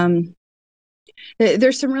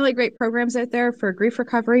there's some really great programs out there for grief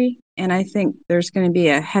recovery, and I think there's going to be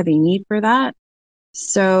a heavy need for that.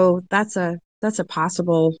 So that's a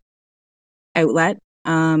possible outlet.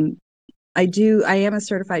 I am a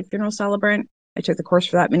certified funeral celebrant. I took the course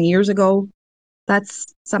for that many years ago.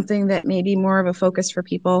 That's something that may be more of a focus for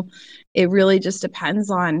people. It really just depends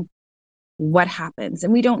on what happens.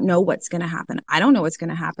 And we don't know what's going to happen. I don't know what's going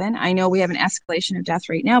to happen. I know we have an escalation of death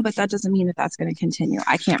right now, but that doesn't mean that that's going to continue.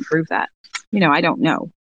 I can't prove that. You know, I don't know.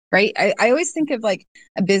 Right. I always think of like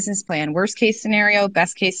a business plan, worst case scenario,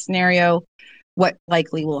 best case scenario, what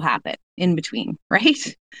likely will happen in between.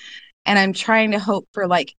 Right. And I'm trying to hope for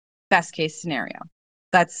like best case scenario.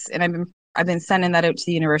 And I've been sending that out to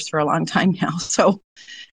the universe for a long time now. So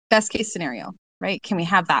best case scenario, right? Can we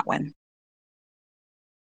have that one?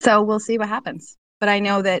 So we'll see what happens. But I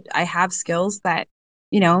know that I have skills that,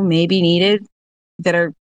 you know, may be needed that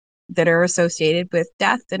are associated with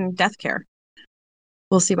death and death care.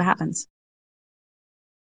 We'll see what happens.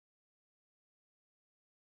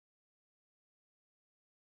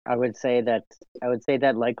 I would say that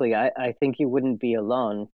likely I think you wouldn't be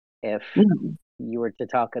alone if you were to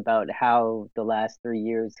talk about how the last 3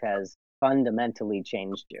 years has fundamentally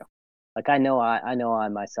changed you. Like I know I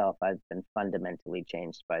myself, I've been fundamentally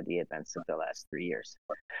changed by the events of the last 3 years,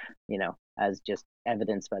 you know, as just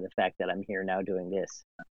evidenced by the fact that I'm here now doing this.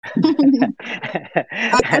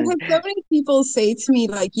 I've had so many people say to me,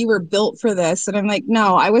 like, you were built for this. And I'm like,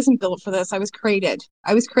 no, I wasn't built for this. I was created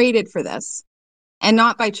for this. and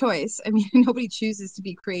not by choice. I mean, nobody chooses to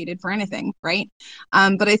be created for anything, right?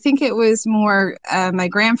 But I think it was more my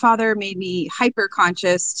grandfather made me hyper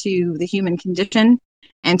conscious to the human condition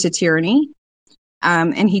and to tyranny.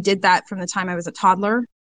 And he did that from the time I was a toddler.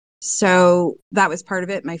 So that was part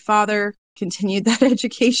of it. My father continued that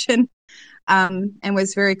education and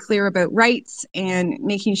was very clear about rights and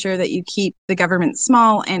making sure that you keep the government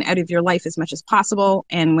small and out of your life as much as possible.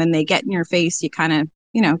 And when they get in your face, you kind of,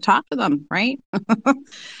 talk to them, right?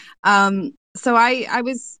 So I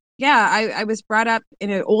was, I was brought up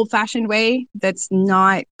in an old fashioned way that's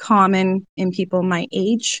not common in people my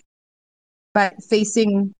age, but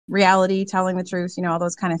facing reality, telling the truth, all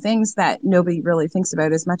those kind of things that nobody really thinks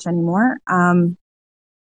about as much anymore.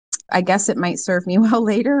 I guess it might serve me well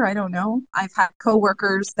later. I don't know. I've had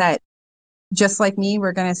coworkers that just like me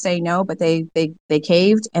were going to say no, but they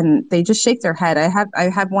caved and they just shake their head. I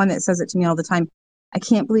have one that says it to me all the time. I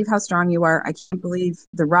can't believe how strong you are. I can't believe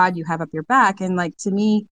the rod you have up your back. And like, to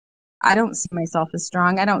me, I don't see myself as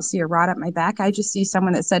strong. I don't see a rod up my back. I just see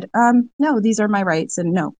someone that said, no, these are my rights,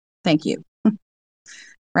 and no, thank you.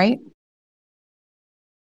 Right?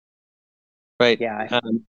 Right. Yeah.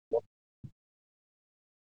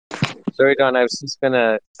 Sorry, Don. I was just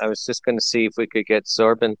gonna see if we could get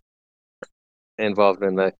Zorban involved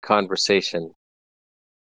in the conversation,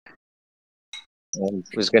 and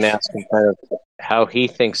was going to ask him kind of how he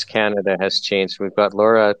thinks Canada has changed. We've got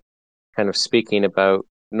Laura kind of speaking about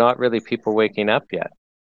not really people waking up yet,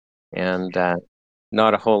 and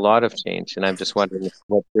not a whole lot of change. And I'm just wondering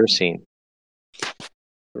what you're seeing.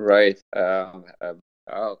 Right. I'll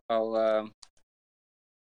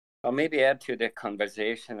maybe add to the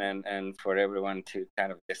conversation and for everyone to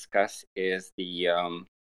kind of discuss is the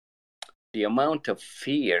amount of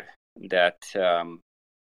fear that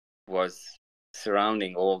was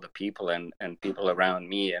surrounding all the people and people around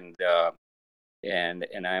me, and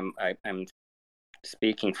I'm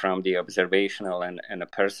speaking from the observational and a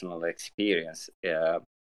personal experience.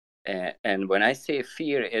 And when I say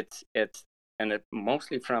fear, it's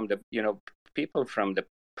mostly from the people from the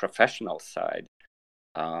professional side,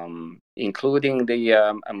 including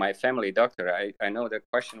the my family doctor. I know the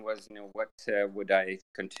question was, what would I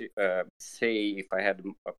say if I had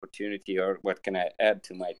an opportunity, or what can I add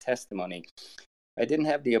to my testimony? I didn't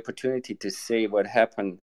have the opportunity to say what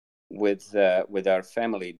happened with our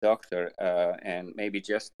family doctor, and maybe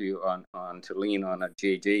just to lean on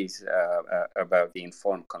JJ's about the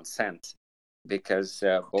informed consent, because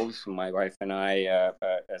both my wife and I,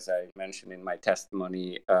 as I mentioned in my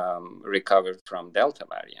testimony, recovered from Delta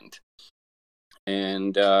variant,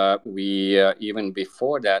 and we even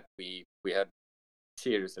before that we had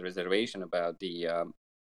serious reservation about the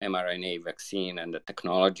mRNA vaccine and the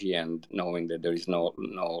technology, and knowing that there is no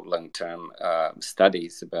long-term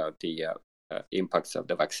studies about the impacts of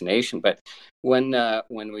the vaccination. But when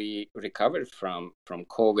we recovered from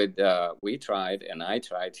COVID, we tried, and I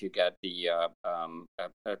tried to get the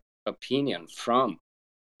opinion from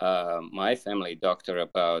my family doctor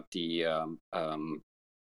about the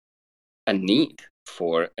a need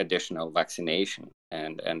for additional vaccination,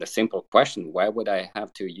 and the simple question: why would I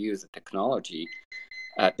have to use a technology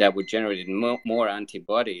that would generate more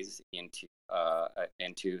antibodies into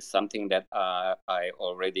something that I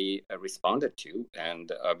already responded to?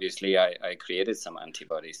 And obviously, I created some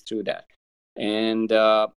antibodies through that. And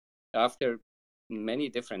after many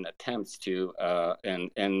different attempts to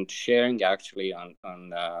and sharing actually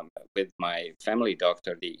on with my family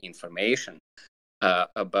doctor the information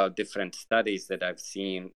about different studies that I've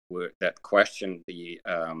seen that question the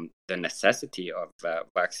necessity of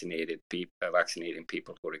vaccinating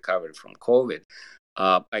people who recovered from COVID.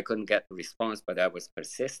 I couldn't get a response, but I was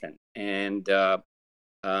persistent, and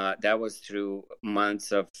that was through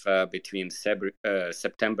months of between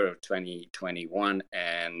September of 2021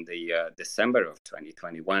 and the December of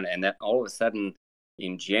 2021, and then all of a sudden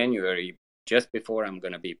in January, just before I'm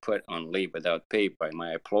going to be put on leave without pay by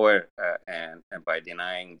my employer and by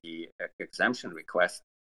denying the exemption request,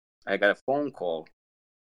 I got a phone call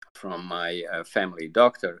from my family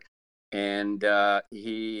doctor, and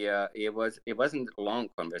it wasn't a long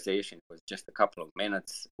conversation. It was just a couple of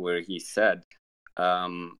minutes where he said,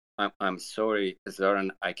 I'm sorry,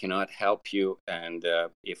 Zoran, I cannot help you, and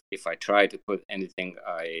if I try to put anything,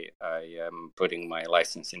 I am putting my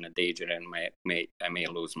license in a danger, and I may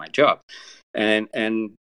lose my job. And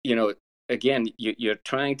again, you're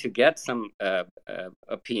trying to get some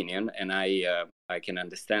opinion, and I can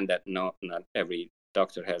understand that not every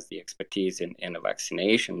doctor has the expertise in a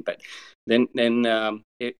vaccination, but then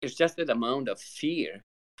it's just that amount of fear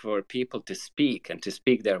for people to speak and to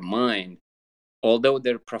speak their mind although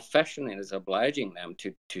their profession is obliging them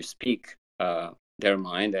to speak their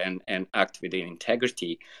mind and act with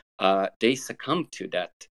integrity, they succumb to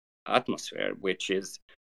that atmosphere, which is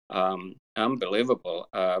unbelievable.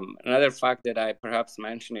 Another fact that I perhaps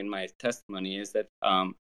mentioned in my testimony is that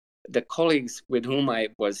the colleagues with whom I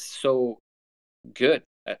was so good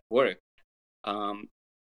at work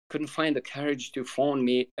couldn't find the courage to phone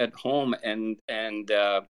me at home and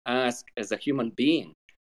ask as a human being,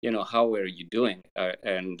 how are you doing?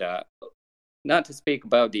 And not to speak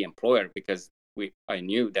about the employer, because I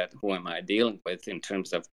knew that who am I dealing with in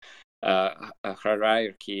terms of a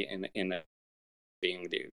hierarchy in being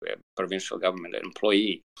the provincial government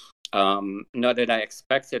employee. Not that I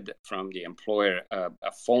expected from the employer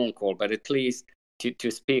a phone call, but at least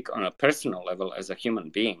to speak on a personal level as a human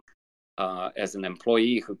being, as an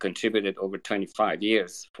employee who contributed over 25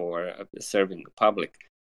 years for serving the public,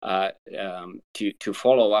 to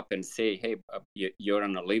follow up and say, hey, you're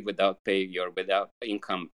on a leave without pay, you're without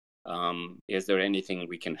income, is there anything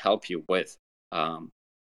we can help you with?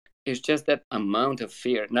 It's just that amount of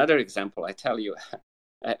fear. Another example, I tell you,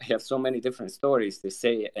 I have so many different stories to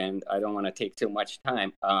say, and I don't want to take too much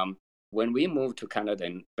time. When we moved to Canada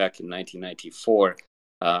back in 1994,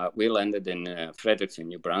 we landed in Fredericton,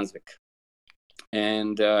 New Brunswick.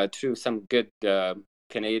 And through some good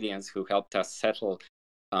Canadians who helped us settle,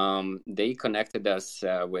 they connected us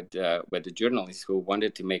with the journalists who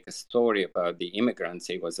wanted to make a story about the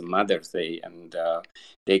immigrants. It was a Mother's Day, and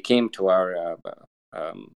they came to our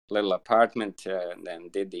little apartment and then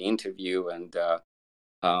did the interview, and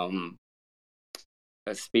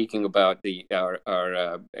speaking about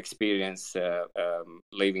our experience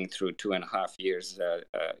living through 2.5 years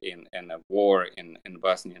in a war in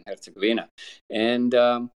Bosnia and Herzegovina. And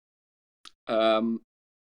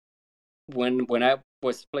when I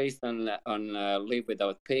was placed on leave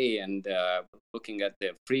without pay and looking at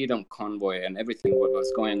the Freedom Convoy and everything what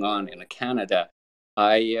was going on in Canada,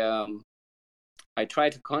 I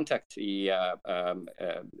tried to contact the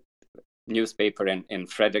newspaper in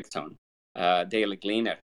Fredericton, Daily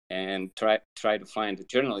Gleaner, and try to find a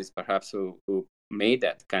journalist perhaps who made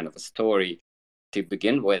that kind of a story to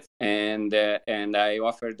begin with, and I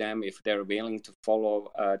offered them if they're willing to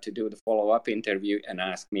do the follow-up interview and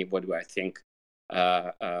ask me what do I think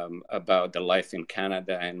about the life in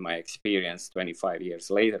Canada and my experience 25 years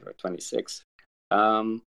later, or 26.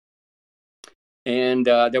 And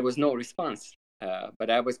there was no response. But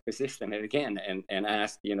I was persistent again and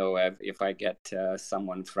asked, if I get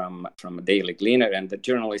someone from a Daily Gleaner, and the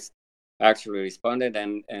journalist actually responded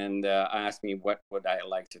and asked me what would I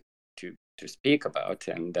like to speak about,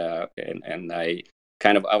 and I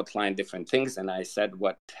kind of outlined different things, and I said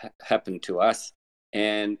what happened to us,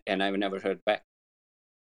 and I've never heard back.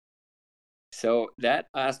 So that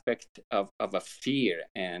aspect of a fear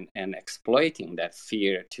and exploiting that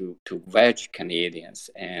fear to wedge Canadians,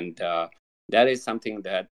 and that is something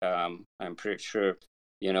that I'm pretty sure,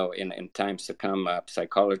 in times to come,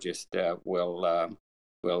 psychologists will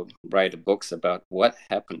write books about what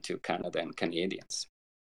happened to Canada and Canadians.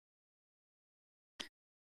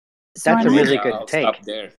 So That's a really Yeah, good I'll take. stop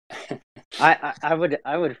there.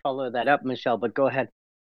 I would follow that up, Michelle, but go ahead.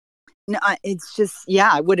 No, it's just, yeah,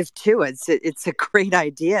 I would have too. It's a great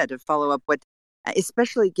idea to follow up what,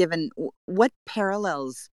 especially given what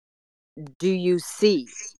parallels do you see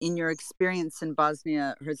in your experience in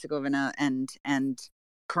Bosnia Herzegovina and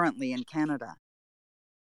currently in Canada?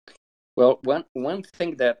 Well, one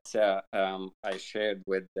thing that I shared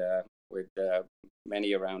with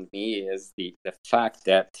many around me is the fact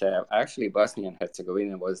that actually Bosnia and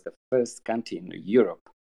Herzegovina was the first country in Europe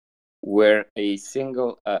where a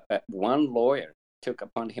single one lawyer took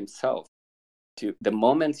upon himself to, the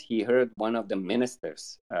moment he heard one of the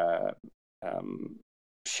ministers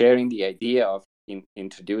sharing the idea of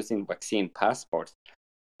introducing vaccine passports,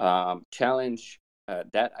 challenge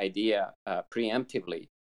that idea preemptively,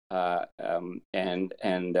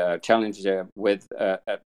 and challenge with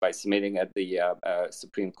by submitting at the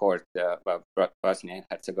Supreme Court of Bosnia and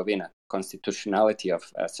Herzegovina constitutionality of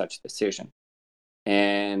such decision,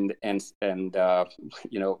 and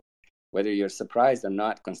whether you're surprised or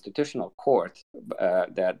not, Constitutional Court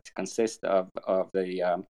that consists of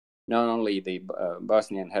the not only the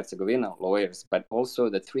Bosnia and Herzegovina lawyers, but also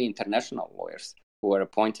the 3 international lawyers who are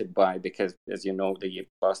appointed by, because as you know, the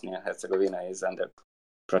Bosnia and Herzegovina is under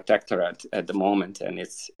protectorate at the moment, and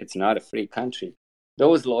it's not a free country.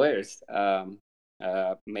 Those lawyers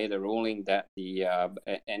made a ruling that the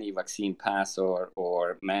any vaccine pass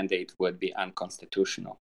or mandate would be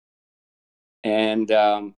unconstitutional. And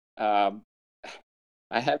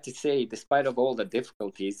I have to say, despite of all the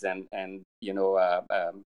difficulties and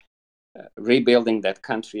rebuilding that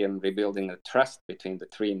country and rebuilding the trust between the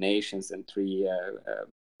three nations and three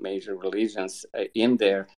major religions in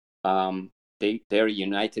there, they're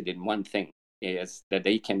united in one thing: is that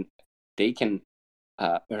they can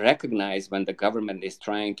recognize when the government is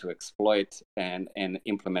trying to exploit and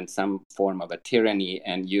implement some form of a tyranny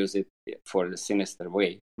and use it for the sinister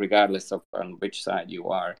way, regardless of on which side you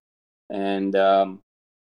are. And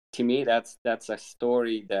to me, that's a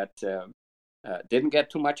story that didn't get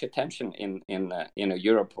too much attention in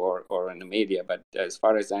Europe or in the media. But as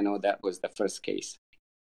far as I know, that was the first case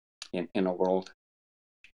in the world.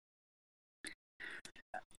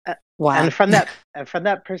 Wow. And from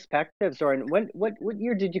that perspective, Zoran, what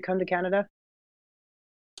year did you come to Canada?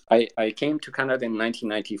 I came to Canada in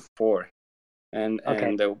 1994, and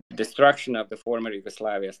the destruction of the former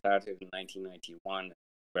Yugoslavia started in 1991,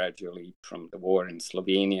 gradually from the war in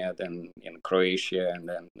Slovenia, then in Croatia, and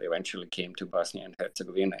then eventually came to Bosnia and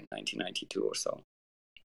Herzegovina in 1992 or so.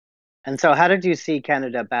 And so how did you see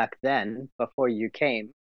Canada back then, before you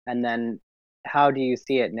came? And then how do you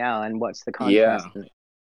see it now, and what's the contrast? Yeah.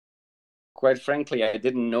 Quite frankly, I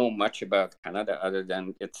didn't know much about Canada other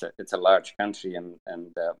than it's a large country and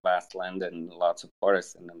vast land and lots of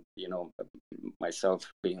forests. And myself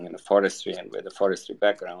being in the forestry and with a forestry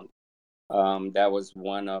background, that was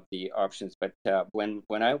one of the options. But when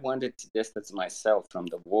I wanted to distance myself from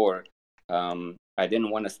the war, I didn't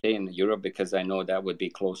want to stay in Europe because I know that would be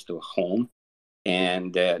close to home.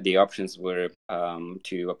 And the options were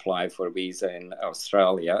to apply for a visa in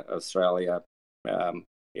Australia.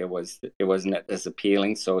 It wasn't as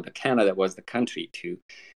appealing, so Canada was the country too.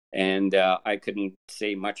 And I couldn't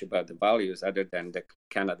say much about the values other than that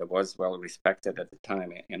Canada was well respected at the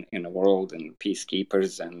time in the world, and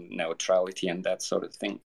peacekeepers and neutrality and that sort of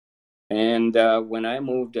thing. And when I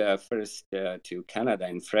moved first to Canada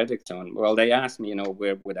in Fredericton, well, they asked me,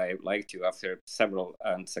 where would I like to, after several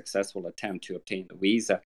unsuccessful attempts to obtain a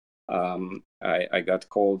visa. I got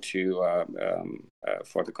called to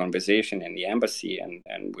for the conversation in the embassy,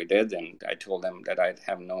 and we did. And I told them that I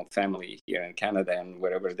have no family here in Canada, and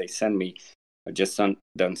wherever they send me, just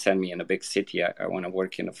don't send me in a big city. I want to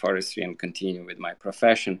work in the forestry and continue with my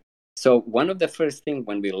profession. So one of the first things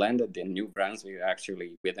when we landed in New Brunswick,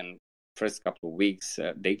 actually within first couple of weeks,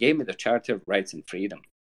 they gave me the Charter of Rights and Freedom.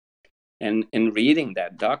 And in reading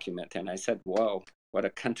that document, and I said, wow, what a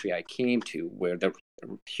country I came to, where the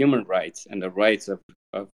human rights and the rights of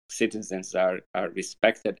citizens are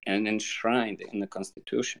respected and enshrined in the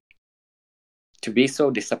Constitution. To be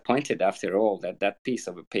so disappointed after all that piece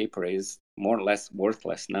of a paper is more or less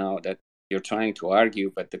worthless now, that you're trying to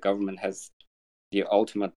argue, but the government has the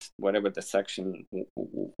ultimate, whatever the section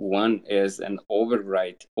 1 is, and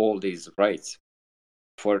overwrite all these rights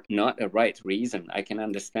for not a right reason. I can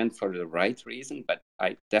understand for the right reason, but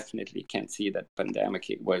I definitely can't see that pandemic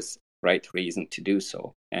it was right reason to do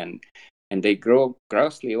so. And they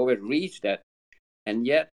grossly overreach that. And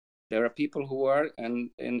yet there are people who are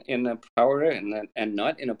in a power and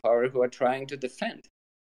not in a power who are trying to defend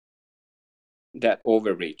that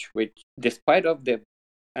overreach, which despite of the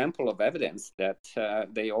ample of evidence that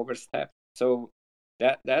they overstep. So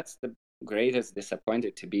that's the greatest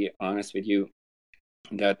disappointed, to be honest with you,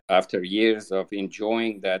 that after years of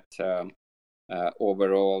enjoying that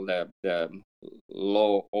overall the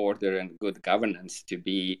law, order, and good governance, to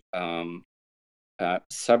be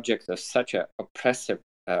subject of such a oppressive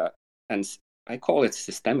and I call it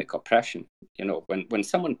systemic oppression. When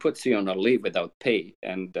someone puts you on a leave without pay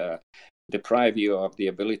and deprive you of the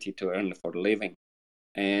ability to earn for a living,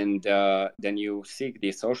 and then you seek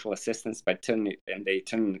the social assistance and they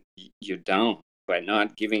turn you down by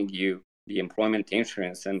not giving you the employment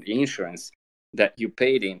insurance and the insurance that you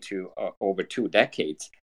paid into over 2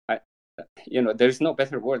 decades. There's no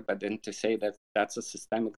better word but than to say that that's a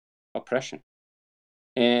systemic oppression.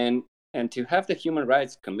 And to have the human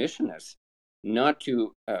rights commissioners not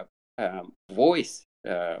to voice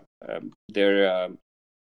their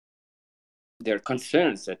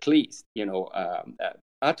concerns, at least,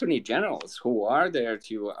 attorney generals who are there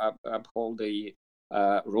to uphold the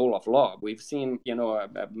rule of law. We've seen,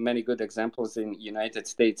 many good examples in United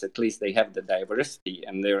States. At least they have the diversity,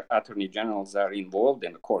 and their attorney generals are involved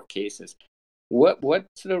in the court cases.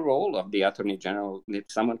 What's the role of the attorney general? If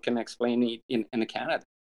someone can explain it in Canada,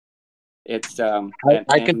 it's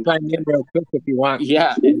I can chime in real quick if you want.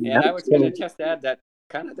 Yeah, and I was going to just add that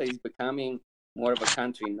Canada is becoming more of a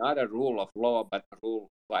country, not a rule of law, but a rule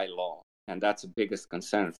by law. And that's the biggest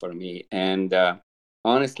concern for me. And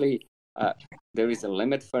honestly, there is a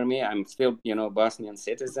limit for me. I'm still, Bosnian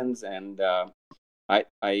citizens, and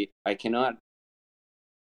I cannot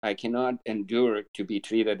endure to be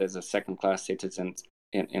treated as a second-class citizen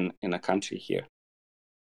in a country here.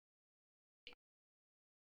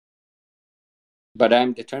 But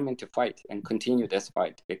I'm determined to fight and continue this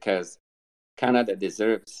fight because Canada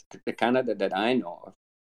deserves the Canada that I know of.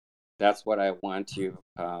 That's what I want to.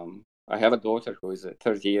 I have a daughter who is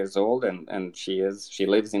 30 years old, and she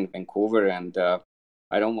lives in Vancouver, and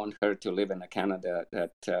I don't want her to live in a Canada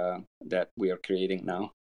that we are creating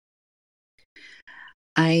now.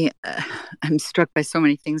 I'm struck by so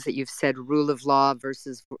many things that you've said. Rule of law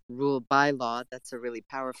versus rule by law. That's a really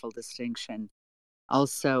powerful distinction.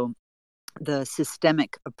 Also, the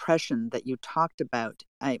systemic oppression that you talked about.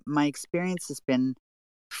 My experience has been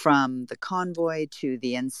from the convoy to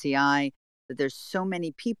the NCI that there's so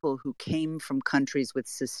many people who came from countries with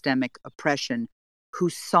systemic oppression who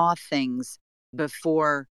saw things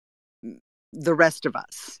before the rest of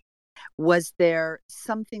us. Was there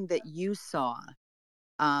something that you saw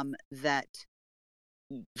that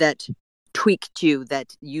tweaked you,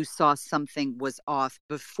 that you saw something was off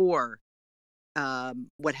before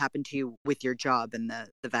what happened to you with your job and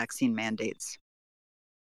the vaccine mandates?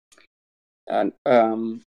 And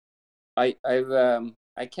I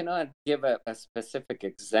cannot give a specific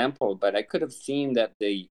example, but I could have seen that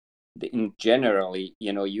in generally,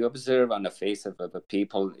 you observe on the face of the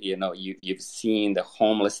people, you've seen the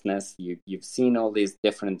homelessness, you've seen all these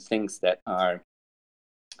different things that are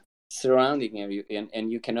surrounding you,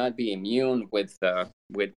 and you cannot be immune with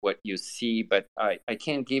what you see. But I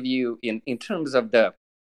can't give you in terms of the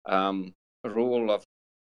rule of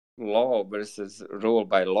law versus rule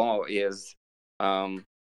by law is.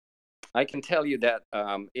 I can tell you that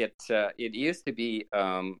it used to be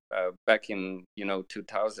back in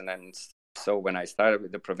 2000 and so when I started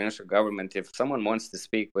with the provincial government, if someone wants to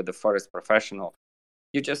speak with a forest professional,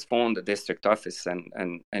 you just phone the district office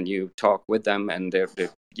and you talk with them, and they're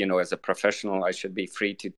as a professional, I should be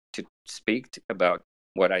free to speak about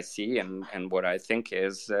what I see and what I think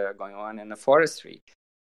is going on in the forestry.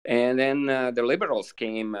 And then the Liberals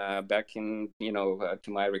came back in, to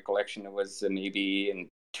my recollection, it was maybe in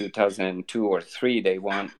 2002 or 3. They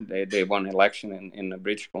won election in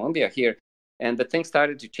British Columbia here, and the thing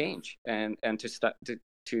started to change and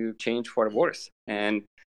to change for the worse. And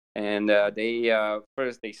they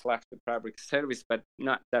first they slashed the public service, but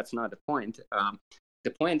that's not the point.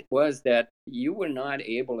 The point was that you were not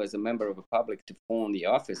able, as a member of the public, to phone the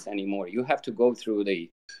office anymore. You have to go through a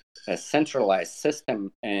centralized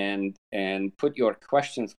system and put your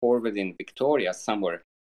questions forward in Victoria somewhere,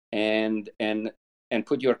 and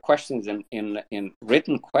put your questions in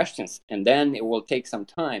written questions, and then it will take some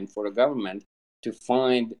time for the government to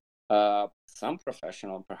find some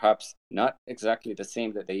professional, perhaps not exactly the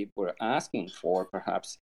same that they were asking for,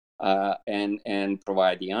 perhaps, and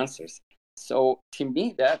provide the answers. So to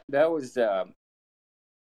me, that was a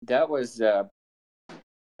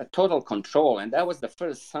total control, and that was the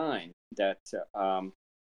first sign that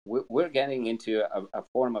we're getting into a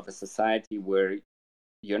form of a society where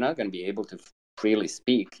you're not going to be able to freely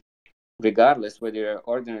speak, regardless whether you're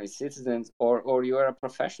ordinary citizens or you're a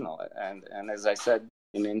professional. And as I said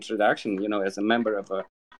in the introduction, as a member of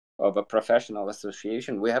a professional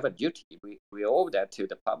association, we have a duty. We owe that to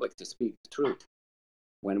the public to speak the truth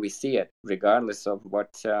when we see it, regardless of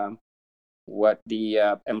what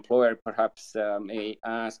the employer perhaps may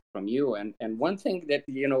ask from you. And one thing that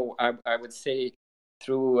I would say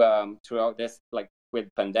throughout this, like with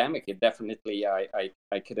pandemic, it definitely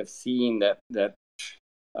I could have seen that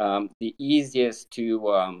the easiest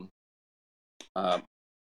to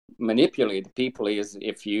manipulate people is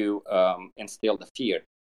if you instill the fear,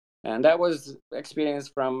 and that was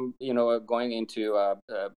experienced from going into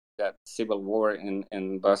that civil war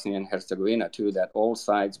in Bosnia and Herzegovina too, that all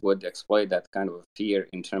sides would exploit that kind of fear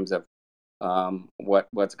in terms of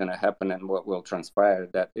what's going to happen and what will transpire.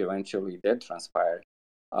 That eventually did transpire.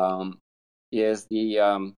 Is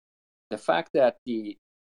the fact that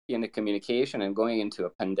in the communication and going into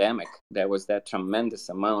a pandemic, there was that tremendous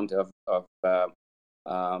amount of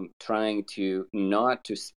trying to not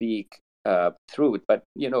to speak truth, but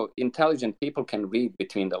intelligent people can read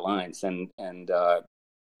between the lines, and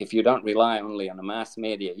if you don't rely only on the mass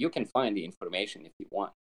media, you can find the information if you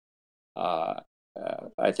want.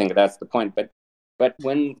 I think that's the point. But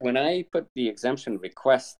when I put the exemption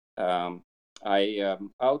request, I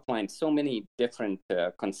outlined so many different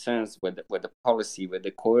concerns with the policy, with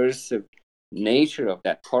the coercive nature of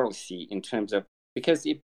that policy, in terms of, because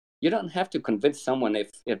if you don't have to convince someone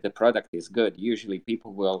if the product is good. Usually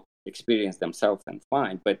people will experience themselves and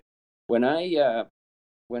fine. But when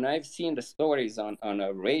I've seen the stories on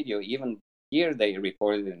a radio, even here they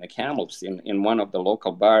reported in the Kamloops, in one of the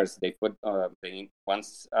local bars, they put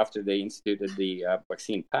once after they instituted the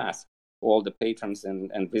vaccine pass, all the patrons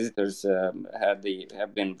and visitors have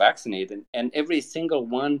been vaccinated, and every single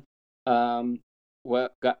one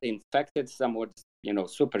got infected. Some were,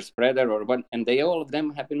 super spreader or what, and all of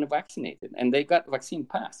them have been vaccinated, and they got vaccine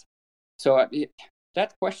pass. So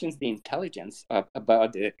that questions the intelligence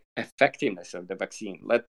about the effectiveness of the vaccine.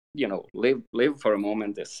 Let live for a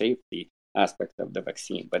moment the safety aspect of the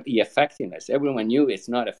vaccine, but the effectiveness. Everyone knew it's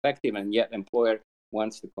not effective, and yet employer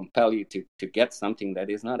wants to compel you to get something that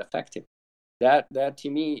is not effective. That to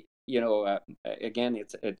me, again,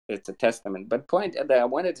 it's a testament. But point that I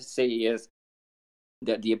wanted to say is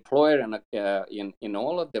that the employer in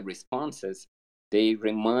all of the responses, they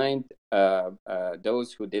remind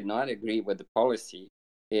those who did not agree with the policy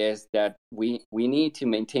is that we need to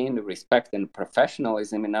maintain the respect and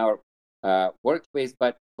professionalism in our workplace,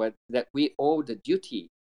 but that we owe the duty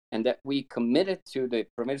and that we committed to the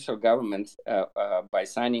provincial government by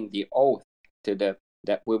signing the oath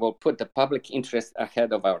that we will put the public interest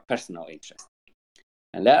ahead of our personal interest.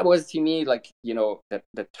 And that was to me like,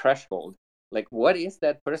 the threshold. Like, what is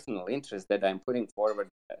that personal interest that I'm putting forward?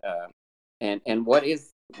 And what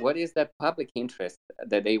is that public interest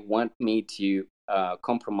that they want me to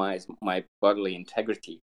compromise my bodily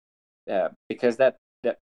integrity? Because that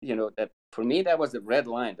for me, that was the red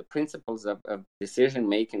line. The principles of decision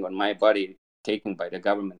making on my body taken by the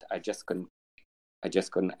government, I just couldn't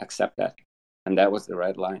accept that, and that was the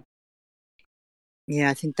red line. Yeah,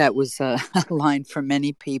 I think that was a line for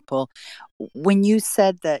many people. When you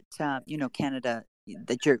said that, Canada,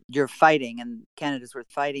 that you're fighting and Canada's worth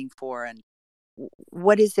fighting for, and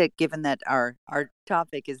what is it, given that our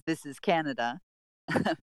topic is This is Canada,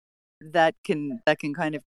 that can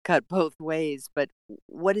kind of cut both ways, but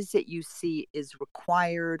what is it you see is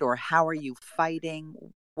required, or how are you fighting?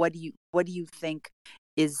 What do you think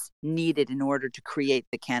is needed in order to create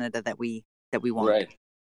the Canada that we want? Right.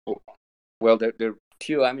 Well, there are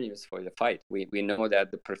two avenues for the fight. We know that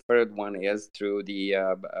the preferred one is through the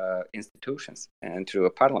institutions and through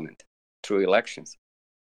a parliament, through elections,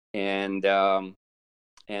 but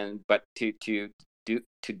to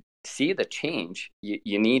see the change,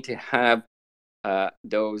 you need to have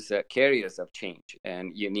those carriers of change,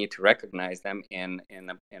 and you need to recognize them in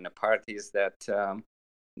the parties that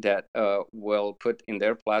will put in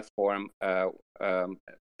their platform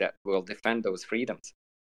that will defend those freedoms.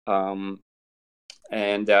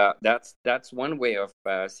 And that's one way of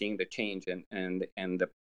seeing the change, and the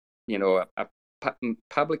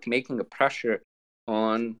public making a pressure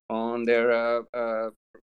on their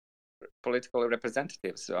political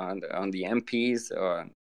representatives, on the MPs, or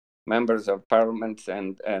members of parliament,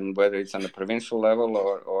 and whether it's on the provincial level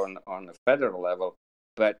or on the federal level.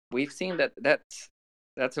 But we've seen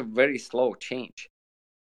that's a very slow change.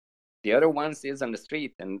 The other ones is on the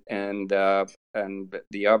street, and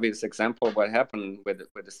the obvious example of what happened with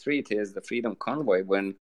the street is the Freedom Convoy,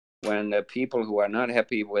 when people who are not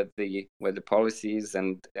happy with the policies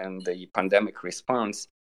and the pandemic response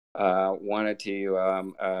wanted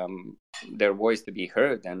to their voice to be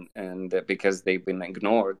heard, and because they've been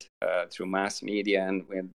ignored through mass media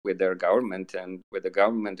and with their government, and with the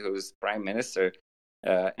government whose prime minister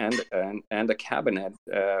and the cabinet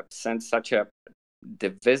sent such a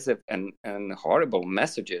divisive and horrible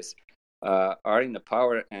messages, are in the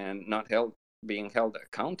power and not being held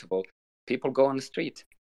accountable, people go on the street.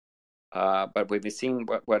 But we've been seeing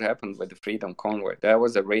what happened with the Freedom Convoy. That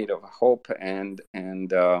was a ray of hope, and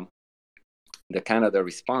the Canada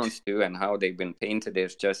response to and how they've been painted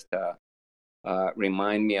is just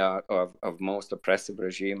remind me of most oppressive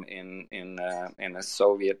regime in a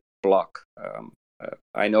Soviet bloc.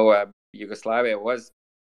 I know Yugoslavia was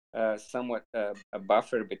somewhat a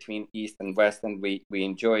buffer between East and West, and we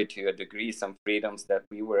enjoyed to a degree some freedoms that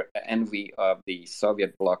we were envy of the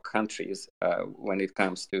Soviet bloc countries when it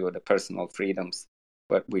comes to the personal freedoms.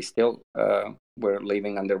 But we still were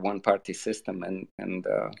living under one-party system,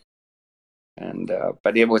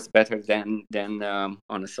 but it was better than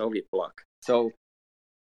on a Soviet bloc. So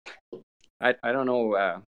I don't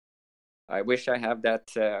know. I wish I have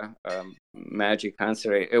that magic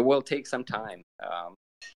answer. It will take some time.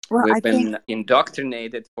 We've been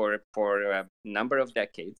indoctrinated for a number of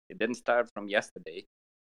decades. It didn't start from yesterday,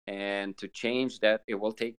 and to change that, it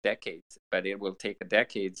will take decades. But it will take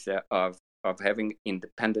decades of having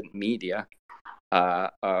independent media,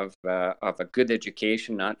 of a good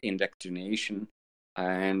education, not indoctrination,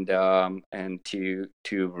 and to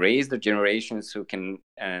raise the generations who can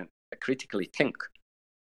critically think.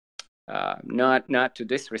 Not to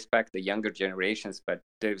disrespect the younger generations, but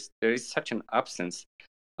there is such an absence.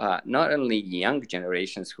 Not only young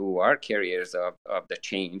generations who are carriers of the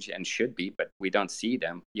change and should be, but we don't see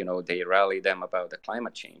them. They rally them about the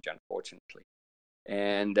climate change, unfortunately.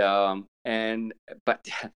 But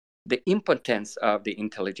the impotence of the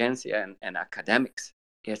intelligentsia and academics,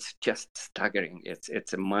 it's just staggering.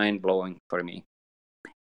 It's mind blowing for me.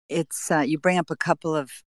 It's you bring up a couple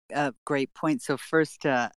of great points. So first,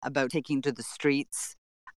 about taking to the streets,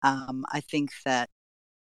 I think that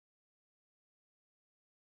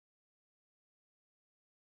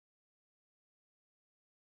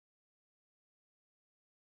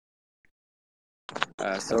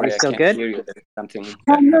sorry, I still can't good? hear you. There's something.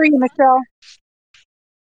 Can't hear you, Michelle.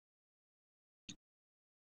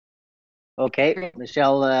 Okay,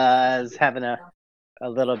 Michelle is having a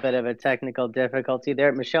little bit of a technical difficulty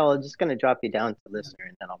there. Michelle, I'm just going to drop you down to listener,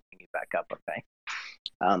 and then I'll bring you back up. Okay.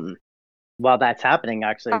 While that's happening,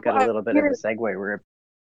 actually, I've got a little bit of a segue. I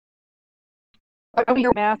want to hear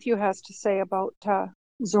what Matthew has to say about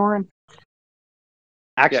Zoran.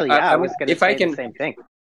 Actually, I was going to say the same thing.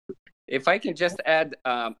 If I can just add,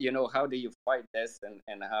 how do you fight this, and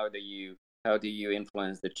how do you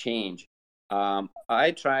influence the change?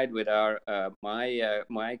 I tried with I'm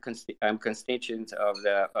constituent of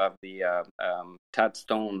the Todd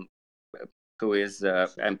Stone, who is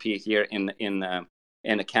MP here in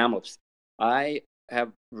Kamloops. I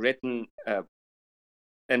have written a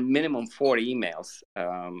minimum 4 emails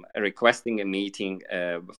requesting a meeting,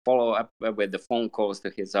 follow up with the phone calls to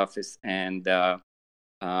his office, and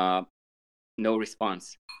no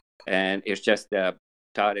response. And it's just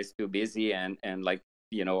Todd is too busy, and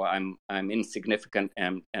I'm insignificant,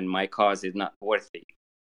 and my cause is not worthy.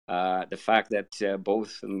 The fact that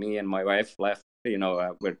both me and my wife left,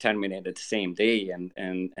 were terminated the same day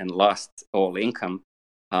and lost all income,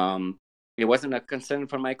 it wasn't a concern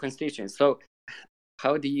for my constituents. So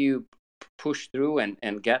how do you push through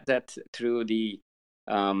and get that through the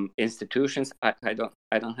institutions? I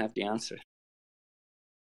don't have the answer.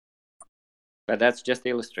 But that's just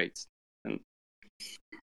illustrates.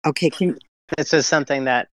 Okay, this is something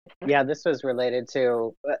that, this was related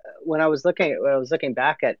to when I was looking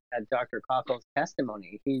back at Dr. Cockle's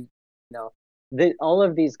testimony. All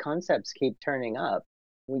of these concepts keep turning up.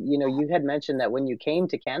 You had mentioned that when you came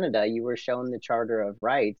to Canada, you were shown the Charter of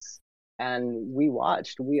Rights, and we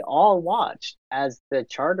all watched as the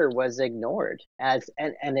charter was ignored, and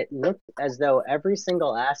it looked as though every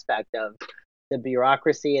single aspect of the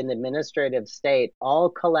bureaucracy and the administrative state all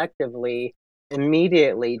collectively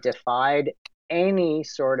immediately defied any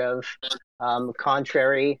sort of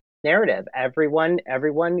contrary narrative. Everyone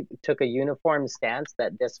took a uniform stance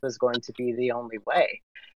that this was going to be the only way.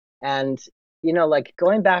 And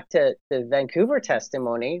going back to the Vancouver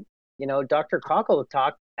testimony, Dr. Cockle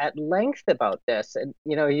talked at length about this, and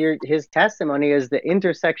his testimony is the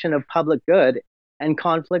intersection of public good and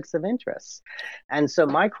conflicts of interest. And so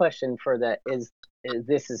my question for that is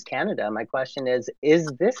this is Canada. My question is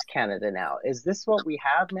this Canada now? Is this what we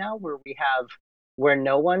have now, where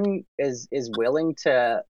no one is willing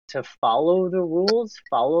to follow the rules,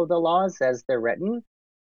 follow the laws as they're written?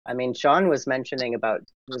 I mean, Sean was going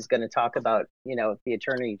to talk about, the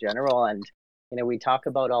Attorney General, and, we talk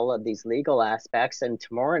about all of these legal aspects, and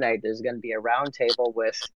tomorrow night there's going to be a roundtable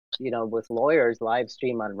with lawyers live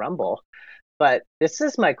stream on Rumble. But this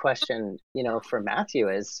is my question, for Matthew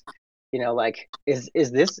is,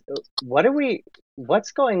 is this,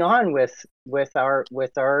 what's going on with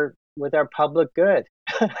our public good?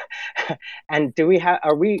 And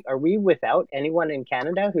are we without anyone in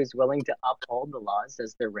Canada who's willing to uphold the laws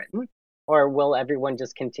as they're written? Or will everyone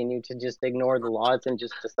just continue to just ignore the laws and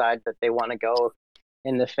just decide that they want to go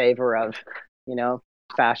in the favor of,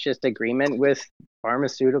 fascist agreement with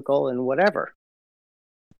pharmaceutical and whatever?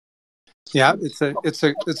 Yeah,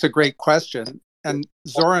 it's a great question, and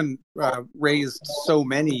Zoran raised so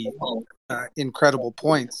many incredible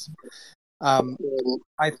points.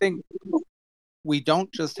 I think we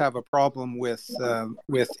don't just have a problem with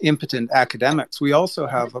impotent academics. We also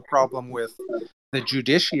have a problem with the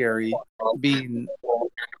judiciary being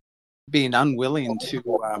unwilling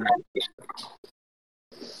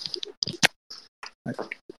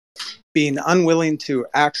to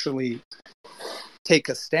actually take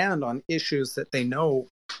a stand on issues that they know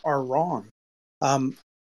are wrong.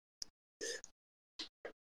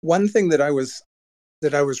 One thing that I was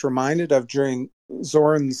reminded of during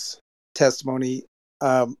Zoran's testimony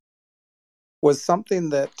was something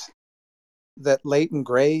that Leighton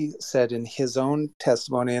Gray said in his own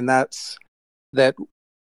testimony, and that's that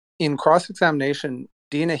in cross-examination,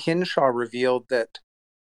 Dina Hinshaw revealed that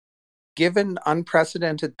given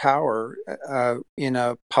unprecedented power in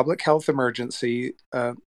a public health emergency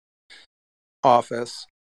office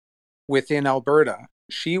within Alberta,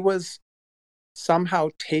 she was somehow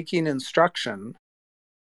taking instruction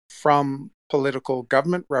from political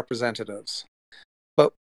government representatives.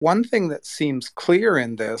 But one thing that seems clear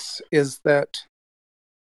in this is that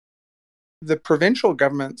the provincial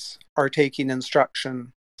governments are taking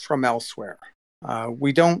instruction from elsewhere.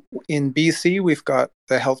 We don't, in BC, we've got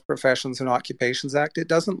the Health Professions and Occupations Act. It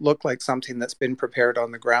doesn't look like something that's been prepared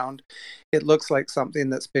on the ground. It looks like something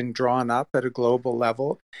that's been drawn up at a global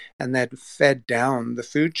level and then fed down the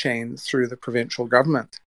food chain through the provincial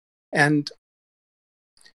government. And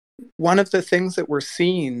one of the things that we're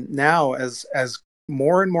seeing now as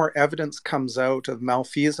more and more evidence comes out of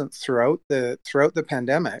malfeasance throughout the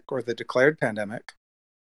pandemic or the declared pandemic,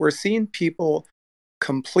 we're seeing people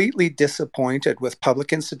completely disappointed with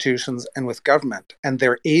public institutions and with government, and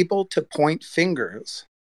they're able to point fingers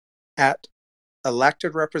at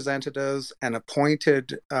elected representatives and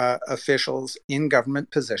appointed officials in government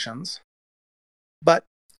positions.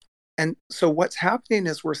 And so what's happening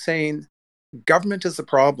is we're saying government is a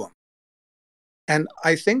problem. And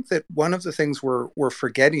I think that one of the things we're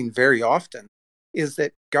forgetting very often is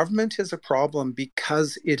that government is a problem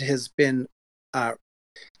because it has been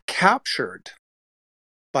captured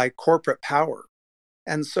by corporate power.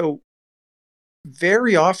 And so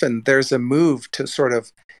very often there's a move to sort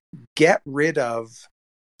of get rid of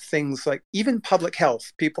things like even public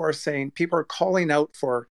health. People are calling out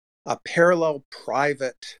for a parallel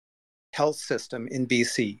private health system in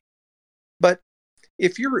BC. But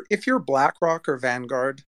if you're BlackRock or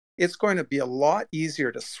Vanguard, it's going to be a lot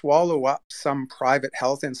easier to swallow up some private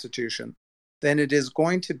health institution than it is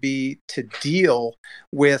going to be to deal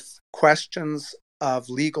with questions of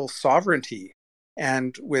legal sovereignty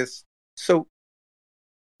and with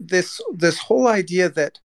this whole idea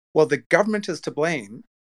that, well, the government is to blame.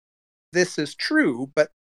 This is true,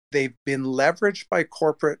 but they've been leveraged by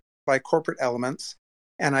corporate elements.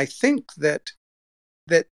 And I think that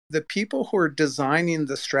the people who are designing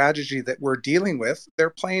the strategy that we're dealing with, they're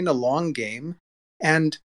playing a long game,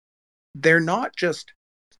 and they're not just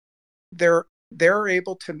they're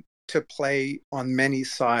able to play on many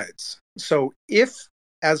sides. So if,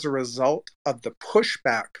 as a result of the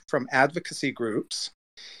pushback from advocacy groups,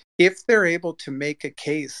 if they're able to make a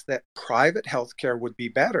case that private healthcare would be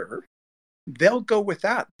better, they'll go with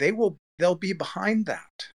that. They'll be behind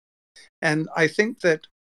that. And I think that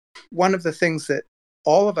one of the things that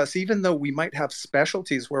all of us, even though we might have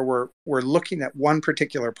specialties where we're looking at one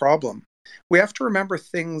particular problem, we have to remember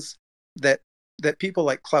things that people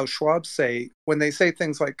like Klaus Schwab say when they say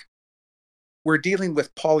things like, we're dealing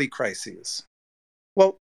with polycrises.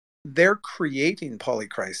 Well, they're creating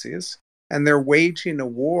polycrises and they're waging a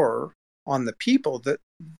war on the people that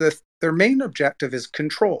their main objective is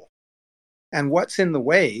control. And what's in the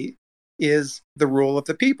way is the rule of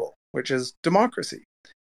the people, which is democracy.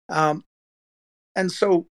 And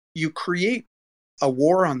so you create a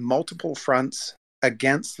war on multiple fronts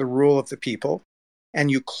against the rule of the people,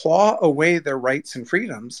 and you claw away their rights and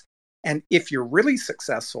freedoms. And if you're really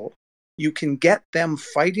successful, you can get them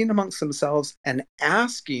fighting amongst themselves and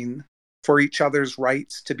asking for each other's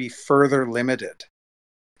rights to be further limited.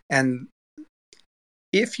 And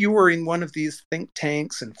if you were in one of these think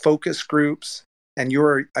tanks and focus groups, and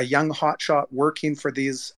you're a young hotshot working for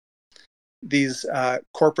these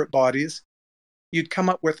corporate bodies, you'd come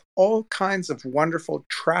up with all kinds of wonderful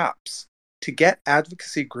traps to get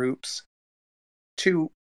advocacy groups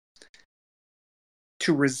to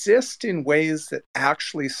resist in ways that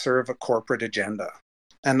actually serve a corporate agenda.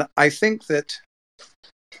 And I think that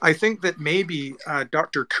maybe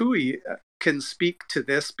Dr. Cooey can speak to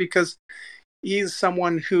this, because he's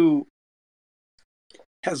someone who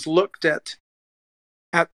has looked at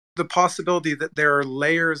the possibility that there are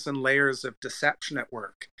layers and layers of deception at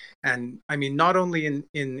work. And I mean, not only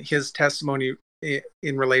in his testimony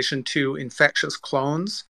in relation to infectious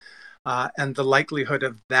clones and the likelihood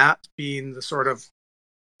of that being the sort of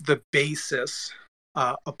the basis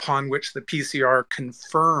upon which the PCR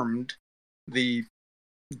confirmed the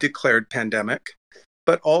declared pandemic,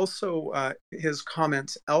 but also his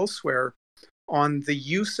comments elsewhere on the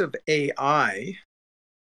use of AI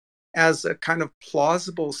as a kind of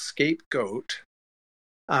plausible scapegoat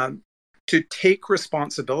to take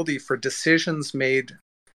responsibility for decisions made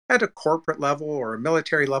at a corporate level or a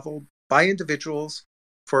military level by individuals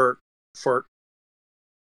for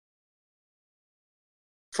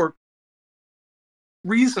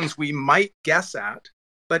reasons we might guess at.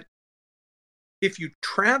 But if you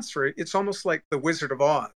transfer it, it's almost like the Wizard of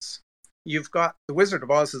Oz. you've got the Wizard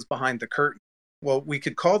of Oz is behind the curtain. Well, we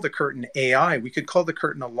could call the curtain AI. We could call the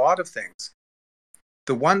curtain a lot of things.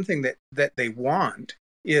 The one thing that they want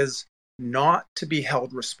is not to be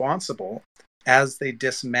held responsible as they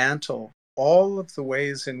dismantle all of the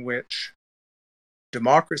ways in which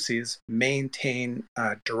democracies maintain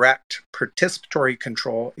direct participatory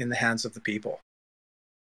control in the hands of the people.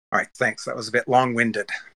 All right, thanks. That was a bit long-winded.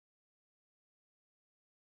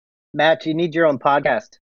 Matt, you need your own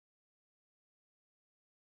podcast.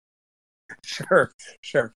 Sure.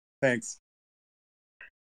 Thanks.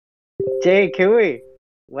 Jay Cooey,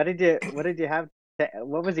 what did you have?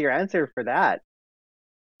 What was your answer for that?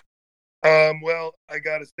 Well, I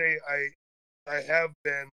gotta say, I have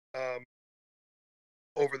been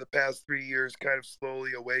over the past 3 years kind of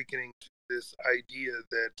slowly awakening to this idea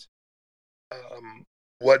that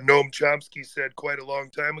what Noam Chomsky said quite a long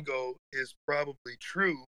time ago is probably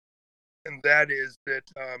true, and that is that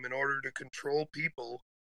in order to control people,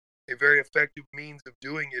 a very effective means of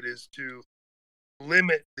doing it is to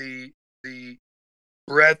limit the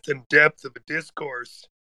breadth and depth of a discourse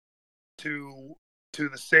to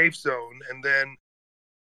the safe zone, and then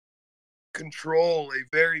control a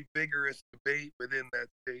very vigorous debate within that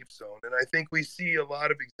safe zone. And I think we see a lot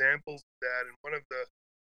of examples of that. And one of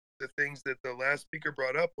the things that the last speaker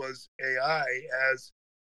brought up was AI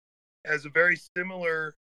as a very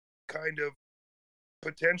similar kind of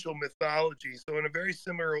potential mythology. So in a very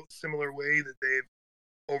similar way that they've,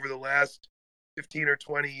 over the last 15 or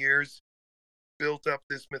 20 years, built up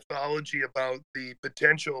this mythology about the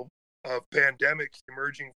potential of pandemics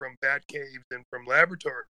emerging from bat caves and from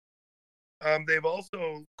laboratories. They've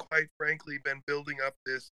also, quite frankly, been building up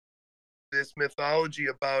this mythology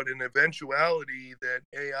about an eventuality that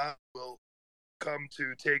AI will come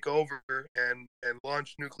to take over and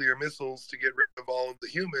launch nuclear missiles to get rid of all of the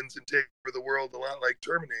humans and take over the world, a lot like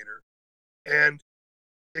Terminator. And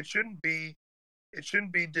it shouldn't be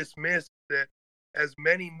dismissed that as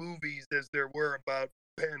many movies as there were about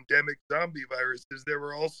pandemic zombie viruses, there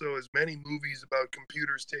were also as many movies about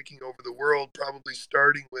computers taking over the world, probably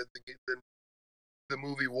starting with the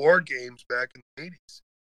movie War Games back in the 80s.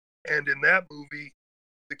 And in that movie,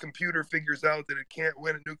 the computer figures out that it can't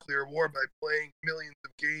win a nuclear war by playing millions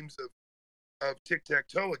of games of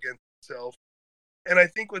tic-tac-toe against itself. And I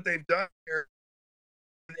think what they've done here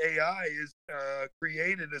with AI is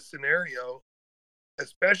created a scenario,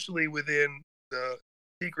 especially within the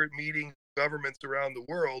secret meetings of governments around the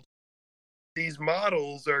world. These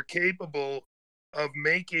models are capable of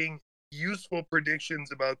making useful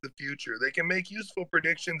predictions about the future. They can make useful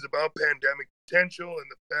predictions about pandemic potential and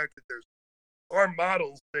the fact that our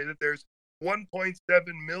models say that there's 1.7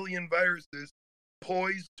 million viruses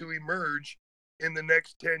poised to emerge in the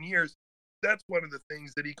next 10 years. That's one of the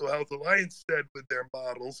things that EcoHealth Alliance said with their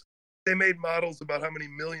models. They made models about how many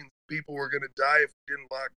millions of people were going to die if we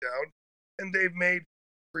didn't lock down. And they've made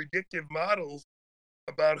predictive models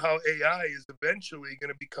about how AI is eventually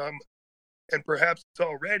going to become, and perhaps it's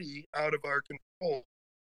already, out of our control.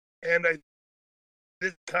 And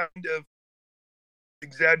this kind of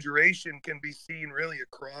exaggeration can be seen really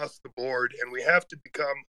across the board, and we have to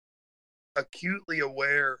become acutely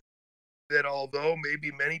aware that although maybe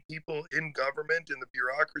many people in government and the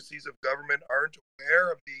bureaucracies of government aren't aware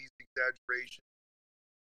of these exaggerations,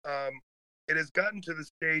 it has gotten to the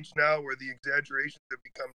stage now where the exaggerations have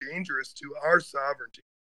become dangerous to our sovereignty.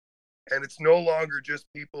 And it's no longer just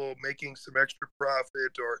people making some extra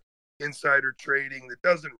profit or insider trading that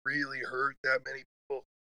doesn't really hurt that many people.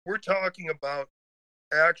 We're talking about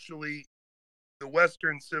actually the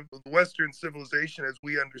Western civilization as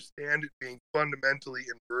we understand it being fundamentally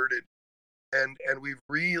inverted. And we've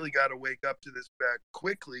really got to wake up to this fact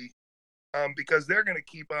quickly, because they're going to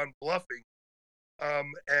keep on bluffing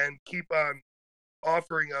and keep on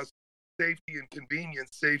offering us safety and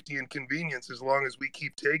convenience as long as we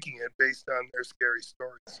keep taking it based on their scary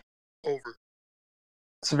stories. Over.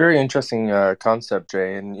 It's a very interesting concept,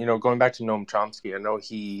 Jay. And, going back to Noam Chomsky, I know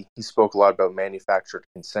he spoke a lot about manufactured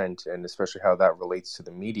consent and especially how that relates to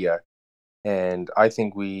the media. And I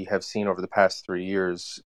think we have seen over the past 3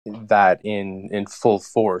 years that in full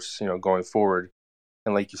force, going forward.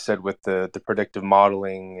 And like you said, with the predictive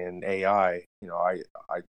modeling and AI,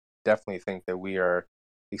 I definitely think that we are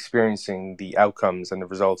experiencing the outcomes and the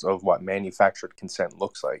results of what manufactured consent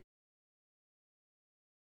looks like.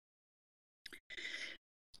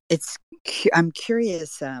 I'm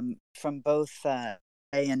curious from both Ray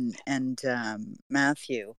and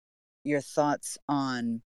Matthew, your thoughts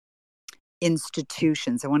on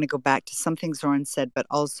institutions. I want to go back to something Zoran said, but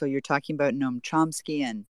also you're talking about Noam Chomsky,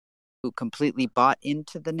 and who completely bought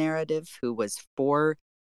into the narrative, who was for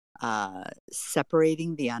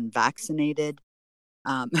separating the unvaccinated,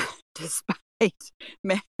 despite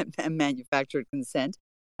manufactured consent,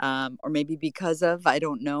 or maybe because of, I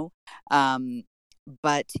don't know.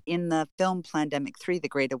 But in the film Plandemic 3, The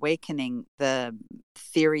Great Awakening, the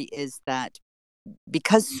theory is that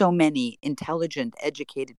because so many intelligent,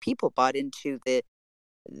 educated people bought into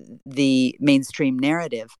the mainstream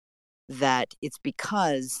narrative, that it's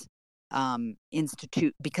because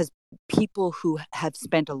because people who have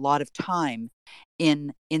spent a lot of time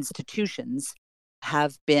in institutions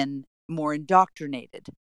have been more indoctrinated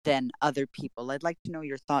than other people. I'd like to know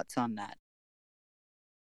your thoughts on that.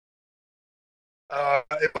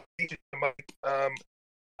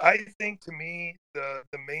 I think, to me, the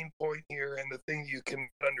main point here, and the thing you can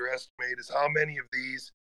underestimate, is how many of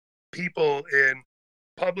these people in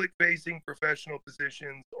public-facing professional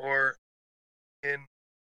positions, or in,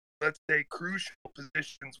 let's say, crucial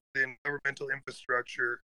positions within governmental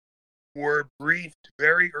infrastructure, were briefed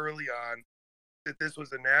very early on that this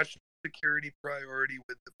was a national security priority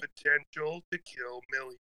with the potential to kill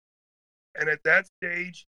millions. And at that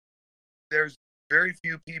stage, there's very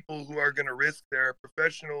few people who are going to risk their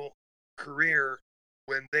professional career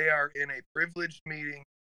when they are in a privileged meeting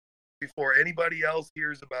before anybody else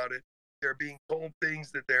hears about it. They're being told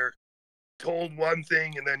things that they're told one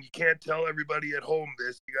thing, and then you can't tell everybody at home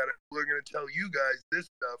this. We're going to tell you guys this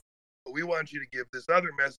stuff, but we want you to give this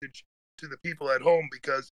other message to the people at home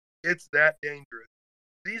because it's that dangerous.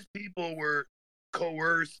 These people were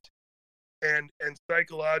coerced and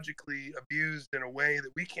psychologically abused in a way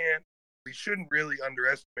that we shouldn't really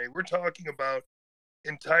underestimate. We're talking about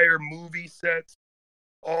entire movie sets,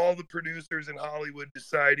 all the producers in Hollywood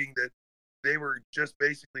deciding that they were just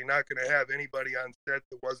basically not going to have anybody on set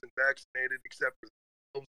that wasn't vaccinated except for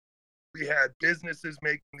themselves. We had businesses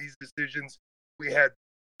making these decisions. We had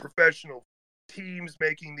professional teams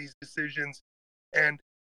making these decisions, and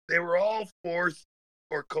they were all forced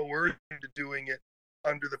or coerced into doing it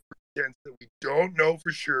under the pretense that we don't know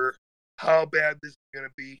for sure how bad this is going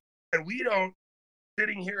to be. And we don't,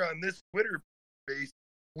 sitting here on this Twitter space,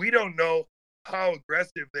 we don't know how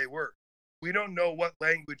aggressive they were. We don't know what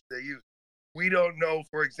language they used. We don't know,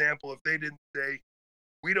 for example, if they didn't say,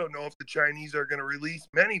 we don't know if the Chinese are going to release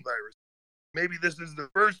many viruses. Maybe this is the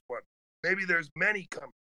first one. Maybe there's many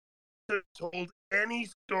coming. They told any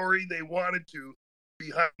story they wanted to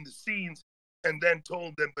behind the scenes, and then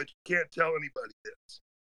told them, but you can't tell anybody this.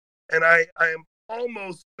 And I am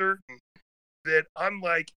almost certain that,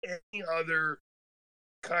 unlike any other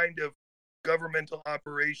kind of governmental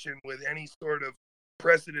operation with any sort of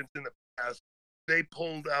precedence in the past, they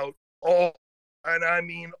pulled out all, and I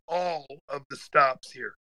mean all, of the stops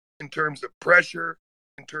here, in terms of pressure,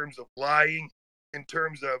 in terms of lying, in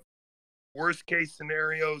terms of worst case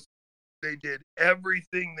scenarios. They did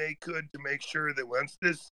everything they could to make sure that once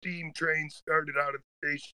this steam train started out of the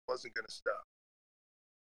station, it wasn't going to stop.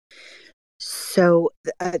 So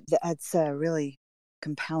that's a really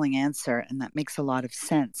compelling answer, and that makes a lot of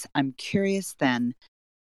sense. I'm curious then,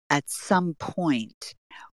 at some point,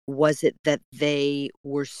 was it that they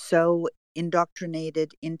were so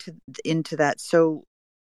indoctrinated into that, so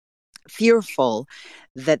fearful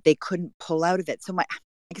that they couldn't pull out of it? So I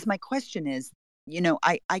guess my question is,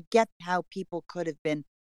 I get how people could have been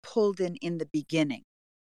pulled in the beginning,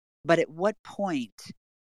 but at what point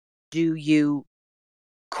do you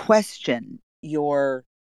question your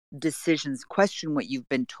decisions, question what you've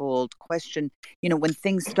been told, question, when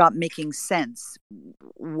things stop making sense?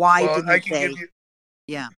 Why didn't they?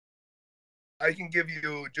 Yeah. I can give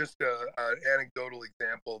you just an anecdotal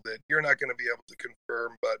example that you're not going to be able to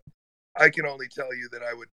confirm, but I can only tell you that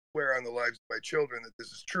I would swear on the lives of my children that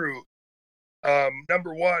this is true.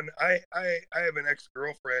 Number one, I have an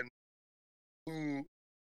ex-girlfriend who,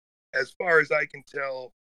 as far as I can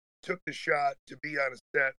tell, took the shot to be on a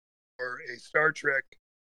set for a Star Trek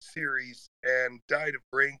series and died of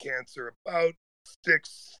brain cancer about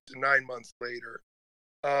 6 to 9 months later.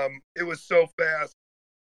 It was so fast.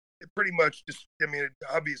 It pretty much just,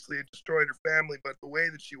 obviously it destroyed her family, but the way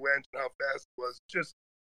that she went and how fast it was just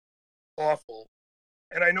awful.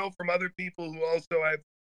 And I know from other people who also have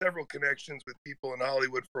several connections with people in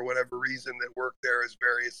Hollywood for whatever reason that work there as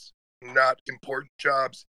various not important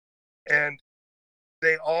jobs. And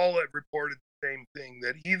they all have reported the same thing,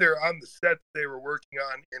 that either on the set they were working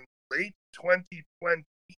on in late 2020,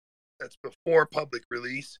 that's before public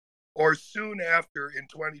release, or soon after in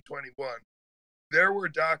 2021, there were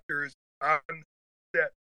doctors on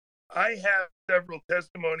set. I have several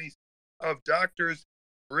testimonies of doctors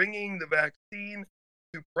bringing the vaccine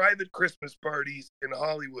to private Christmas parties in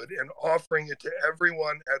Hollywood and offering it to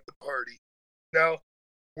everyone at the party. Now,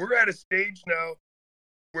 we're at a stage now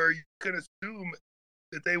where you can assume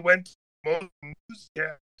that they went to most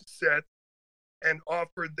newscast sets and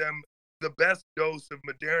offered them the best dose of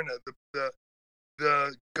Moderna,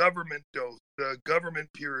 the government dose, the government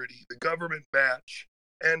purity, the government batch.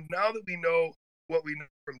 And now that we know what we know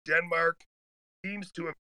from Denmark, seems to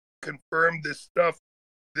have confirmed this stuff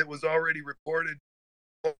that was already reported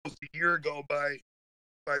almost a year ago by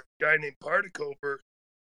a guy named Partikoper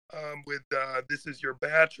with This Is Your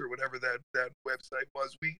Batch or whatever that website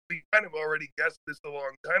was. We kind of already guessed this a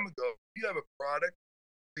long time ago. If you have a product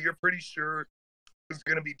that you're pretty sure is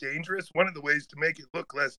going to be dangerous, one of the ways to make it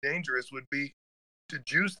look less dangerous would be to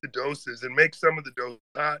juice the doses and make some of the doses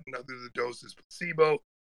hot and other the doses placebo.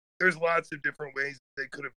 There's lots of different ways they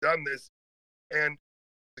could have done this, and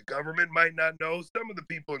the government might not know. Some of the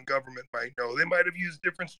people in government might know. They might have used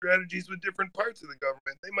different strategies with different parts of the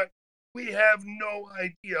government. We have no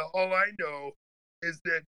idea. All I know is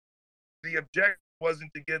that the objective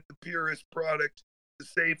wasn't to get the purest product, the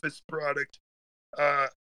safest product,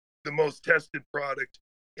 the most tested product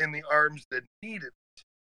in the arms that needed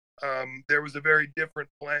it. There was a very different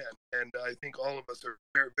plan, and I think all of us are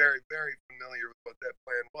very, very, very familiar with what that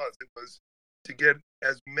plan was. It was to get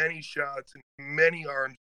as many shots and many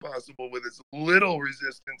arms as possible with as little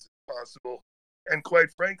resistance as possible. And quite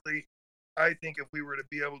frankly, I think if we were to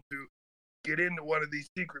be able to get into one of these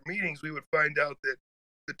secret meetings, we would find out that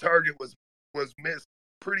the target was missed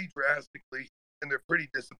pretty drastically, and they're pretty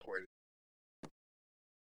disappointed.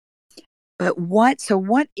 But what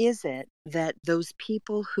is it that those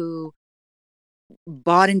people who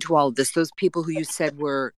bought into all of this, those people who you said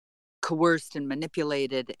were coerced and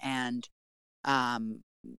manipulated and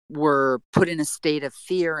were put in a state of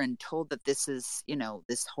fear and told that this is,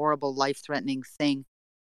 this horrible life-threatening thing,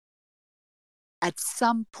 at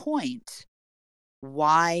some point,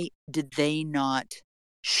 why did they not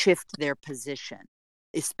shift their position?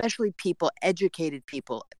 Especially educated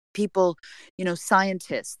people,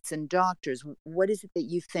 scientists and doctors. What is it that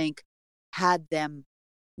you think had them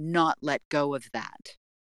not let go of that?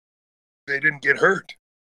 They didn't get hurt,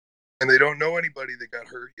 and they don't know anybody that got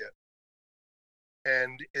hurt yet.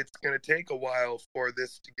 And it's going to take a while for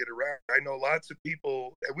this to get around. I know lots of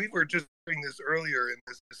people, and we were just doing this earlier in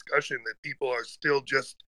this discussion, that people are still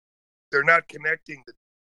they're not connecting.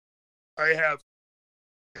 I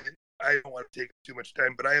don't want to take too much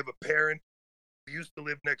time, but I have a parent who used to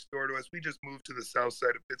live next door to us. We just moved to the south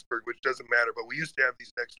side of Pittsburgh, which doesn't matter, but we used to have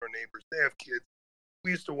these next door neighbors. They have kids.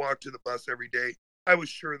 We used to walk to the bus every day. I was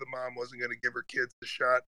sure the mom wasn't going to give her kids the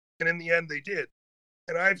shot, and in the end they did.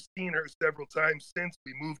 And I've seen her several times since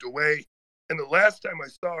we moved away. And the last time I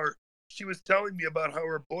saw her, she was telling me about how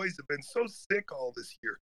her boys have been so sick all this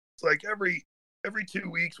year. It's like every 2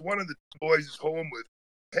 weeks, one of the boys is home with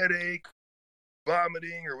headache,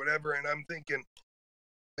 vomiting, or whatever. And I'm thinking,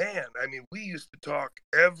 man, we used to talk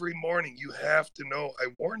every morning. You have to know I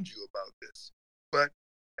warned you about this. But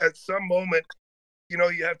at some moment, you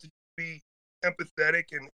have to be empathetic,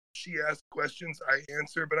 and she asks questions, I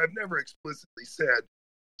answer, but I've never explicitly said,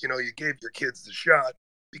 you gave your kids the shot,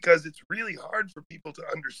 because it's really hard for people to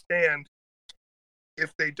understand,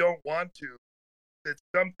 if they don't want to, that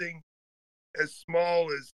something as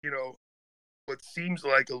small as, what seems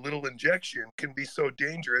like a little injection can be so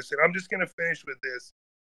dangerous. And I'm just going to finish with this.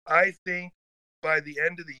 I think by the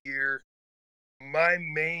end of the year, my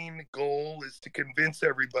main goal is to convince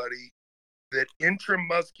everybody that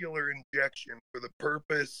intramuscular injection for the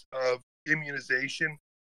purpose of immunization,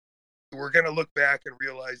 we're going to look back and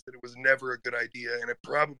realize that it was never a good idea, and it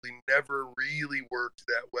probably never really worked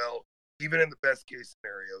that well, even in the best case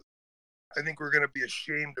scenarios. I think we're going to be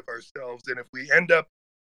ashamed of ourselves, and if we end up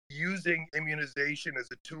using immunization as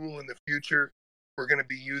a tool in the future, we're going to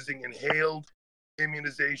be using inhaled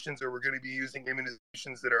immunizations, or we're going to be using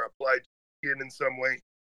immunizations that are applied to the skin in some way.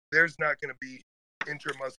 There's not going to be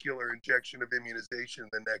intramuscular injection of immunization in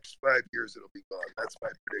the next 5 years. It'll be gone. That's my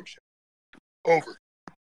prediction. Over.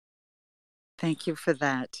 Thank you for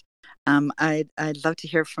that. I'd love to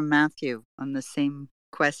hear from Matthew on the same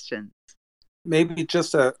question. Maybe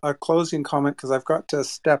just a closing comment, because I've got to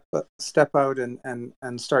step out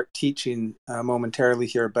and start teaching momentarily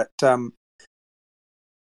here. But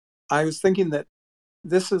I was thinking that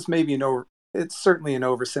this is maybe it's certainly an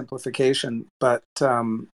oversimplification, but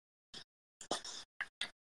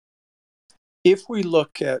if we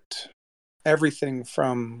look at everything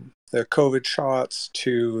from the COVID shots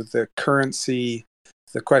to the currency,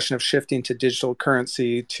 the question of shifting to digital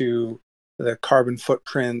currency, to the carbon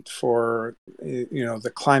footprint for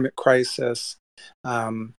the climate crisis,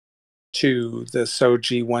 to the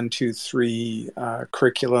SOGI 123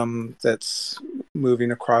 curriculum that's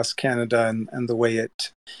moving across Canada and the way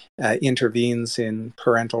it intervenes in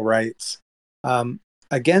parental rights.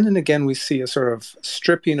 Again and again, we see a sort of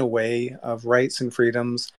stripping away of rights and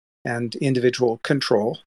freedoms and individual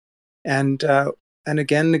control. And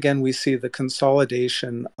again and again, we see the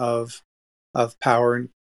consolidation of power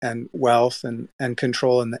and wealth and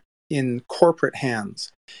control in corporate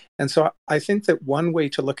hands. And so I think that one way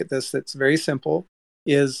to look at this that's very simple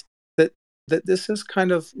is that this is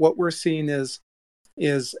kind of what we're seeing is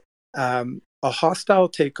a hostile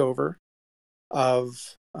takeover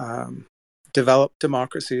of developed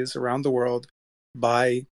democracies around the world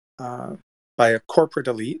by a corporate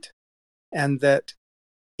elite, and that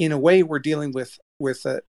in a way we're dealing with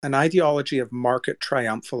an ideology of market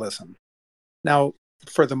triumphalism. Now,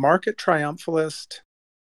 for the market triumphalist,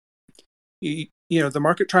 the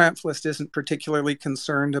market triumphalist isn't particularly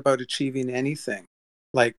concerned about achieving anything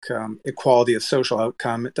like equality of social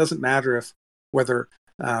outcome. It doesn't matter whether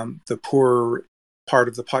the poor part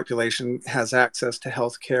of the population has access to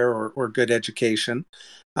healthcare or good education.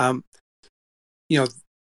 They're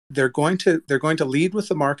going to lead with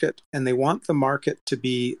the market, and they want the market to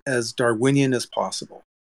be as Darwinian as possible.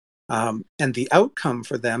 And the outcome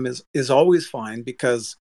for them is always fine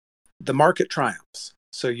because the market triumphs.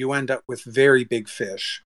 So you end up with very big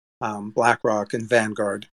fish, BlackRock and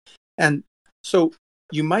Vanguard. And so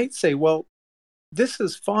you might say, well, this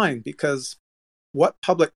is fine because what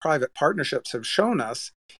public-private partnerships have shown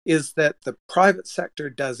us is that the private sector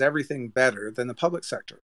does everything better than the public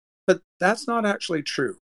sector. But that's not actually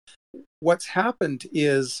true. What's happened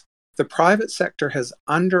is the private sector has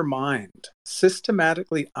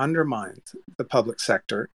systematically undermined the public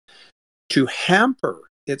sector to hamper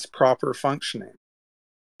its proper functioning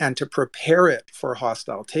and to prepare it for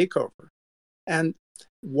hostile takeover. And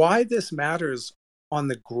why this matters on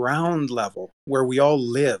the ground level, where we all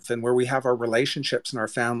live and where we have our relationships and our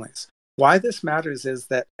families, why this matters is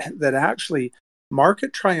that actually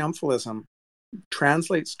market triumphalism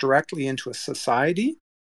translates directly into a society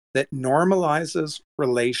that normalizes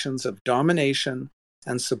relations of domination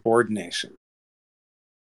and subordination.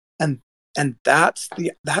 And that's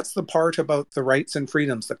the part about the rights and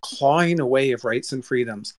freedoms, the clawing away of rights and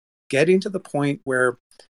freedoms, getting to the point where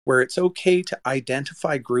it's okay to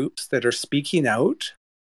identify groups that are speaking out,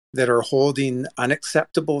 that are holding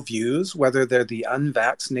unacceptable views, whether they're the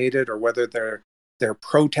unvaccinated or whether they're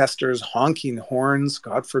protesters honking horns,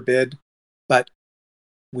 God forbid. But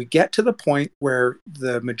we get to the point where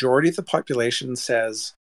the majority of the population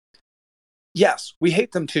says, yes, we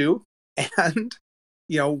hate them too, and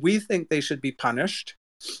we think they should be punished,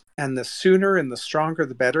 and the sooner and the stronger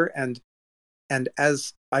the better. And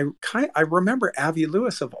as I remember Avi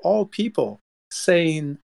Lewis of all people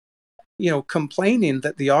saying, complaining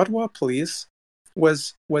that the Ottawa police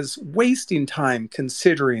was wasting time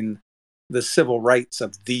considering the civil rights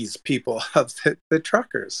of these people, of the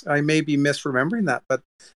truckers. I may be misremembering that,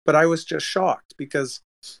 but I was just shocked because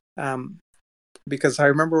I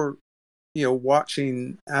remember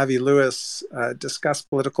watching Avi Lewis discuss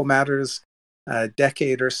political matters a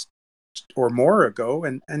decade or more ago,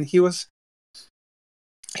 and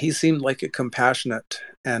he seemed like a compassionate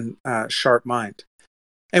and sharp mind.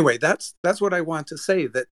 Anyway, that's what I want to say,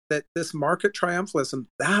 that this market triumphalism,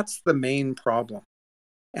 that's the main problem.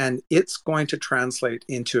 And it's going to translate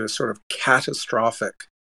into a sort of catastrophic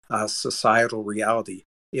societal reality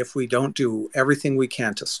if we don't do everything we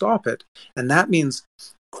can to stop it. And that means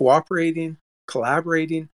cooperating,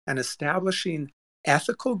 collaborating, and establishing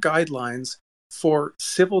ethical guidelines for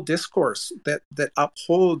civil discourse that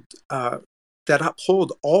uphold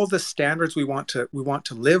all the standards we want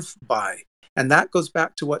to live by. And that goes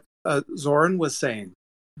back to what Zoran was saying,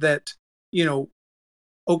 that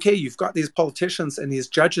okay, you've got these politicians and these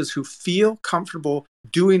judges who feel comfortable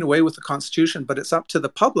doing away with the Constitution, but it's up to the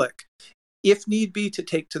public, if need be, to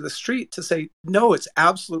take to the street to say, no, that's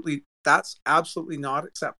absolutely not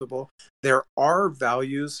acceptable. There are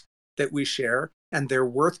values that we share and they're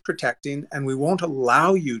worth protecting, and we won't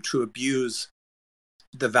allow you to abuse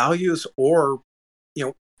the values or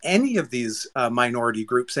any of these minority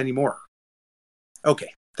groups anymore.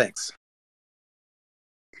 Okay, thanks.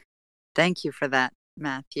 Thank you for that,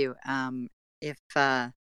 Matthew. If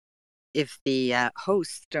the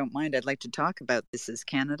hosts don't mind, I'd like to talk about This Is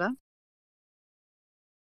Canada.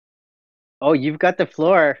 Oh, you've got the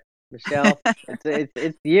floor, Michelle.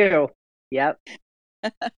 it's you. Yep.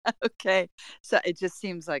 Okay, so it just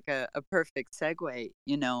seems like a perfect segue.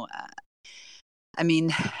 I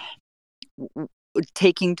mean,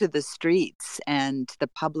 taking to the streets and the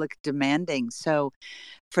public demanding. So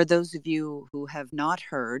for those of you who have not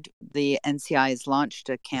heard, the NCI has launched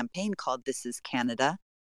a campaign called This is Canada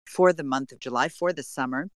for the month of July, for the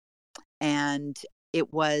summer. And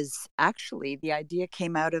it was actually, the idea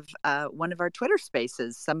came out of one of our Twitter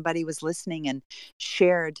spaces. Somebody was listening and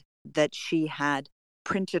shared that she had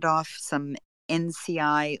printed off some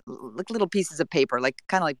NCI, like little pieces of paper, like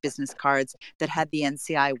kind of like business cards that had the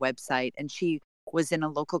NCI website. And she was in a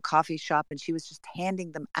local coffee shop and she was just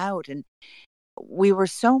handing them out. And we were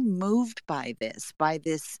so moved by this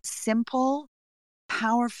simple,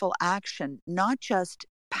 powerful action, not just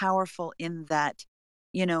powerful in that,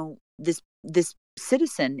 this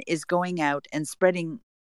citizen is going out and spreading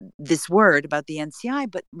this word about the NCI,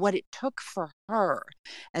 but what it took for her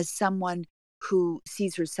as someone who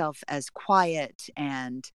sees herself as quiet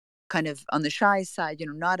and kind of on the shy side,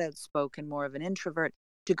 not outspoken, more of an introvert,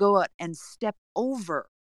 to go out and step over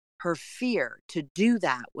her fear to do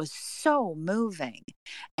that was so moving.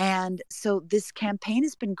 And so this campaign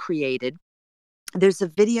has been created. There's a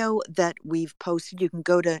video that we've posted. You can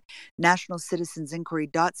go to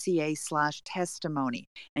nationalcitizensinquiry.ca/testimony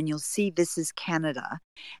and you'll see This is Canada.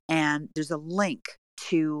 And there's a link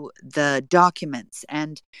to the documents.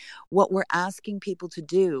 And what we're asking people to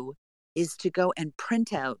do is to go and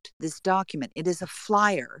print out this document. It is a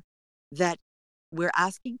flyer that we're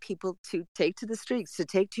asking people to take to the streets, to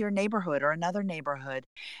take to your neighborhood or another neighborhood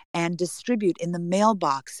and distribute in the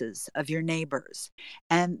mailboxes of your neighbors.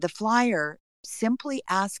 And the flyer simply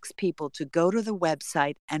asks people to go to the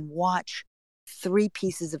website and watch 3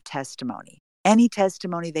 pieces of testimony, any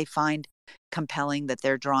testimony they find compelling that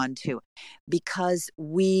they're drawn to, because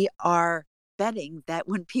we are betting that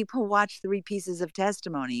when people watch 3 pieces of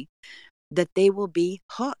testimony, that they will be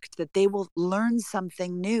hooked, that they will learn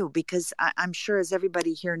something new, because I'm sure, as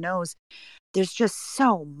everybody here knows, there's just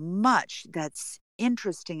so much that's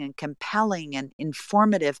interesting and compelling and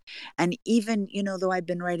informative. And even, though I've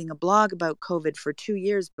been writing a blog about COVID for 2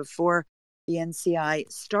 years before the NCI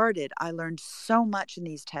started, I learned so much in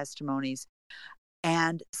these testimonies.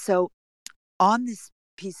 And so on this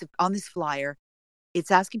flyer,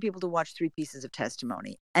 it's asking people to watch 3 pieces of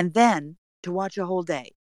testimony and then to watch a whole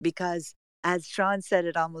day, because as Sean said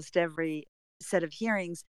at almost every set of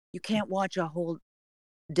hearings, you can't watch a whole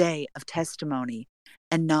day of testimony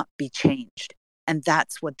and not be changed. And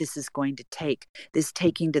that's what this is going to take, this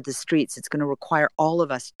taking to the streets. It's going to require all of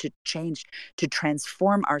us to change, to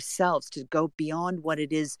transform ourselves, to go beyond what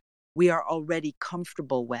it is we are already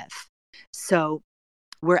comfortable with. So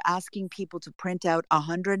we're asking people to print out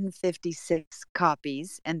 156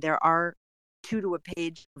 copies, and there are 2 to a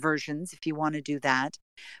page versions if you want to do that,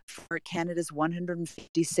 for Canada's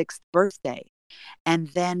 156th birthday. And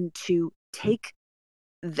then to take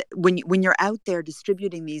when you're out there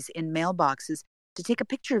distributing these in mailboxes, to take a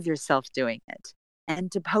picture of yourself doing it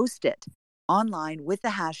and to post it online with the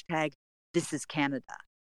hashtag This is Canada,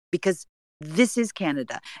 because this is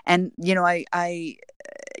Canada. And I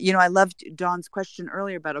loved Don's question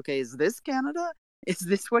earlier about, okay, is this Canada? Is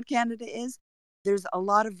this what Canada is? There's a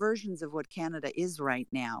lot of versions of what Canada is right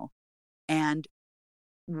now. And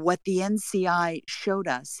what the NCI showed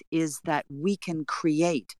us is that we can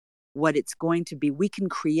create what it's going to be. We can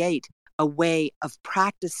create a way of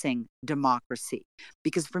practicing democracy.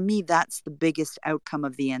 Because for me, that's the biggest outcome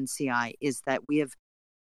of the NCI, is that we have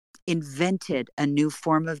invented a new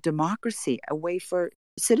form of democracy, a way for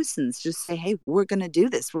citizens just say, hey, we're going to do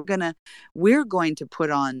this. We're going to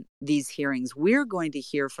put on these hearings. We're going to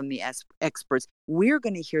hear from the experts. We're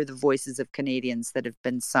going to hear the voices of Canadians that have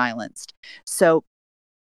been silenced. So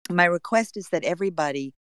my request is that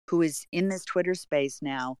everybody who is in this Twitter space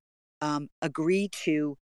now agree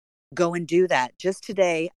to go and do that. Just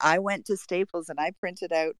today, I went to Staples and I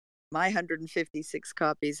printed out my 156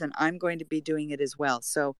 copies, and I'm going to be doing it as well.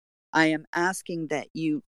 So I am asking that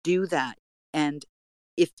you do that. And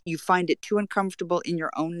if you find it too uncomfortable in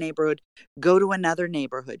your own neighborhood, go to another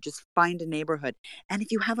neighborhood. Just find a neighborhood. And if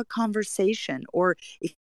you have a conversation, or if you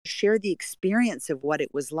share the experience of what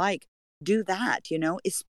it was like, do that.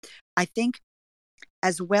 I think,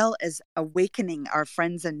 as well as awakening our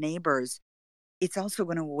friends and neighbors, it's also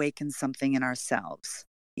going to awaken something in ourselves,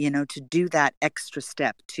 to do that extra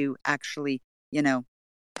step, to actually,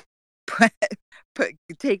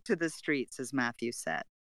 take to the streets, as Matthew said.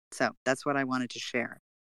 So that's what I wanted to share.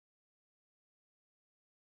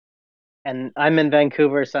 And I'm in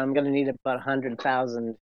Vancouver, so I'm going to need about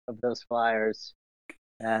 100,000 of those flyers,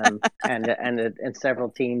 and several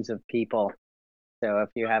teams of people. So if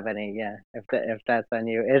you have any, if that's on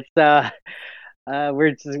you, it's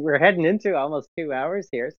we're heading into almost 2 hours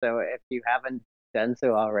here. So if you haven't done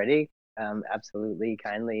so already, absolutely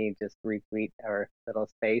kindly just retweet our little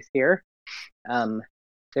space here.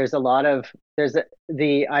 There's a lot of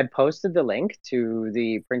I posted the link to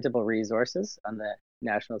the printable resources on the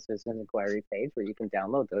National Citizen Inquiry page where you can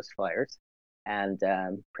download those flyers and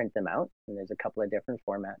print them out. And there's a couple of different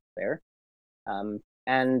formats there.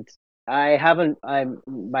 And I haven't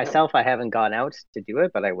gone out to do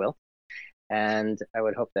it, but I will. And I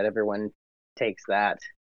would hope that everyone takes that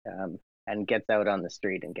and gets out on the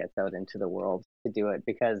street and gets out into the world to do it,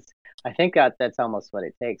 because I think that's almost what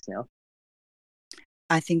it takes, no?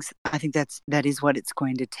 I think that is what it's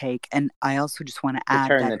going to take. And I also just want to add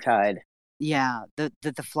turn that, the tide. Yeah,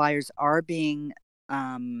 the flyers are being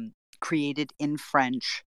created in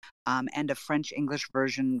French, and a French-English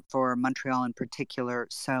version for Montreal in particular.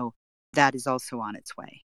 So that is also on its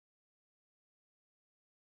way.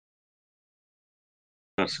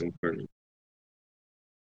 That's important.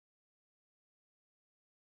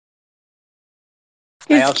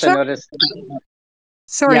 I also noticed.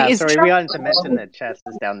 Sorry, yeah, is sorry. Chess... We wanted to mention that Chess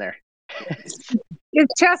is down there.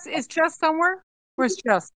 Is Chess somewhere? Where's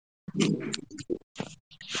Chess?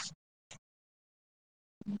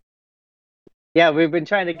 Yeah, we've been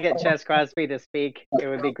trying to get Chess Crosby to speak. It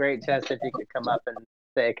would be great, Chess, if you could come up and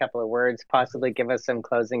say a couple of words, possibly give us some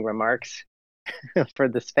closing remarks for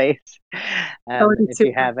the space, if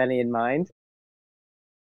you have any in mind.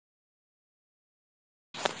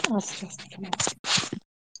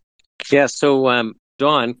 Yeah, so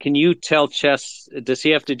Dawn, can you tell Chess, does he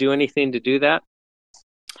have to do anything to do that?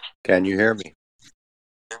 Can you hear me?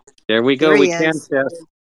 There we go. We can, Chess.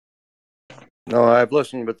 No, I've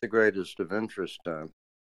listened with the greatest of interest to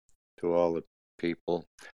all the people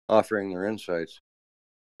offering their insights.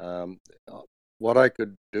 What I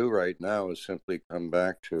could do right now is simply come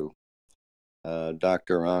back to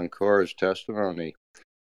Dr. Encore's testimony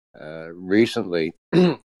recently,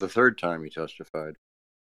 the third time he testified,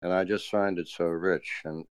 and I just find it so rich.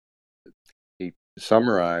 And he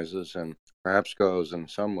summarizes and perhaps goes in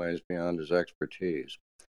some ways beyond his expertise.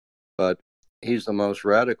 But he's the most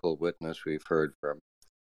radical witness we've heard from.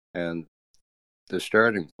 And the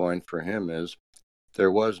starting point for him is there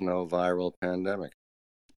was no viral pandemic.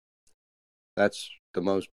 That's the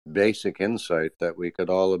most basic insight that we could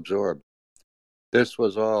all absorb. This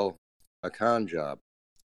was all a con job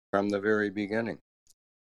from the very beginning.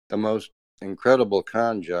 The most incredible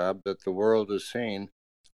con job that the world has seen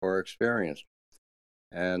or experienced.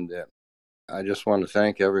 And I just want to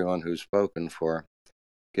thank everyone who's spoken for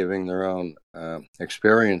giving their own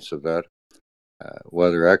experience of that,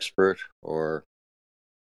 whether expert or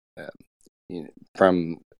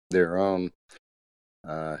from their own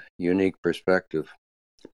unique perspective.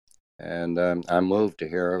 And I'm moved to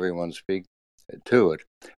hear everyone speak to it.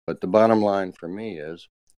 But the bottom line for me is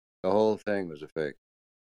the whole thing was a fake.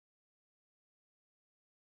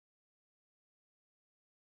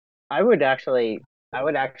 I would actually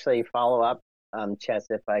follow up, Chess,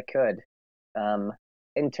 if I could,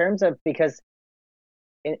 in terms of, because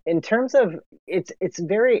in terms of it's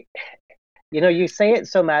very, you say it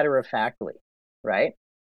so matter of factly, right?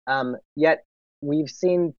 Yet we've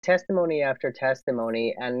seen testimony after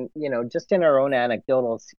testimony, and just in our own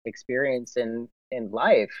anecdotal experience in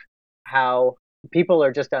life, how people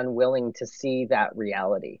are just unwilling to see that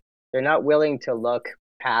reality. They're not willing to look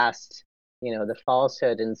past the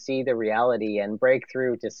falsehood and see the reality and break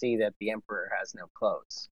through to see that the emperor has no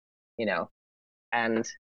clothes, and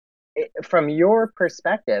from your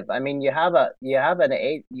perspective, I mean, you have a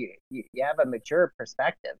mature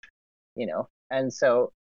perspective, and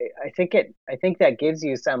so I think that gives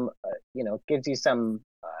you some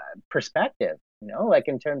perspective, like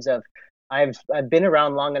in terms of I've been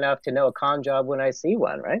around long enough to know a con job when I see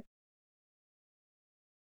one, right?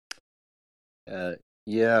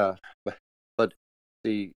 Yeah, but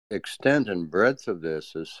the extent and breadth of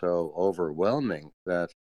this is so overwhelming that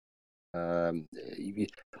I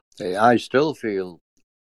still feel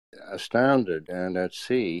astounded and at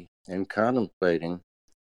sea in contemplating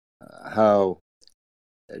how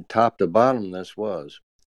top to bottom this was.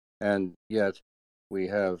 And yet we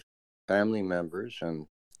have family members and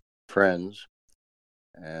friends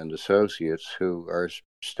and associates who are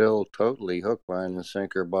still totally hook, line, and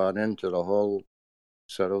sinker bought into the whole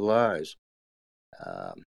set of lies.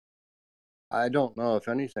 I don't know if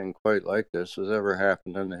anything quite like this has ever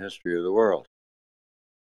happened in the history of the world.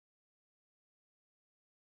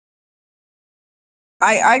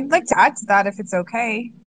 I'd like to add to that if it's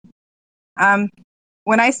okay.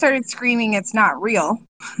 When I started screaming, "It's not real,"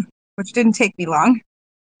 which didn't take me long,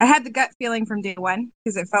 I had the gut feeling from day one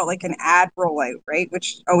because it felt like an ad rollout, right?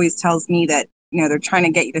 Which always tells me that they're trying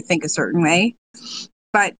to get you to think a certain way.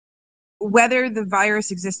 But whether the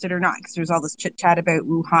virus existed or not, because there's all this chit chat about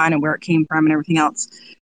Wuhan and where it came from and everything else,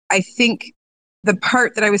 I think the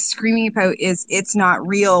part that I was screaming about is it's not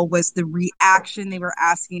real was the reaction they were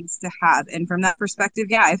asking us to have. And from that perspective,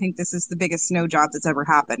 yeah, I think this is the biggest snow job that's ever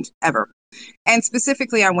happened, ever. And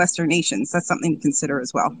specifically on Western nations, that's something to consider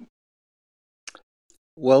as well.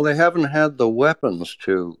 Well, they haven't had the weapons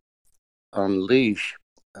to unleash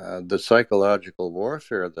the psychological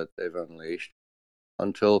warfare that they've unleashed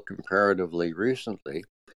until comparatively recently.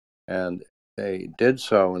 And they did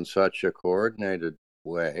so in such a coordinated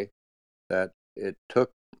way that it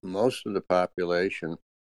took most of the population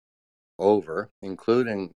over,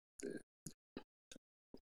 including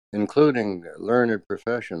learned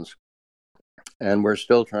professions, and we're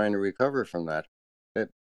still trying to recover from that.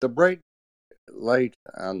 The bright light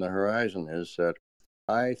on the horizon is that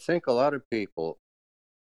I think a lot of people,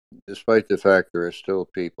 despite the fact there are still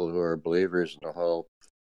people who are believers in the whole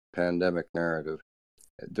pandemic narrative,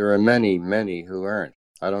 there are many, many who aren't.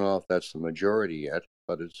 I don't know if that's the majority yet,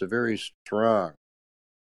 but it's a very strong,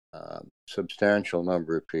 substantial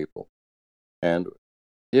number of people. And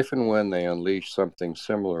if and when they unleash something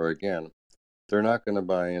similar again, they're not going to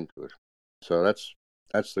buy into it. So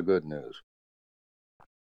that's the good news.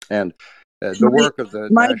 And the work of the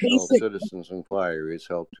National Citizens Inquiry has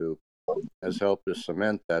helped to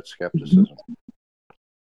cement that skepticism.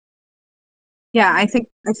 Yeah, I think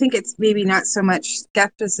it's maybe not so much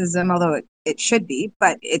skepticism, although it should be,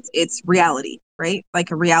 but it's reality, right? Like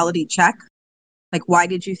a reality check. Like, why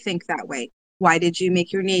did you think that way? Why did you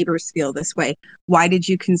make your neighbors feel this way? Why did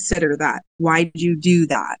you consider that? Why did you do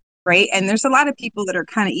that? Right? And there's a lot of people that are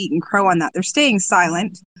kind of eating crow on that. They're staying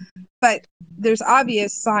silent, but there's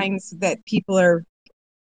obvious signs that people are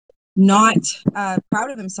not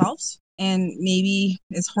proud of themselves. And maybe,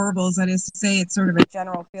 as horrible as that is to say, it's sort of a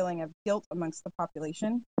general feeling of guilt amongst the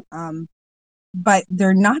population. But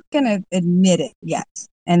they're not going to admit it yet.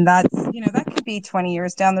 And that's, that could be 20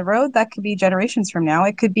 years down the road. That could be generations from now.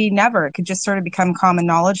 It could be never. It could just sort of become common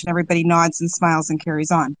knowledge and everybody nods and smiles and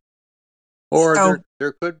carries on. Or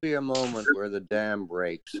there could be a moment where the dam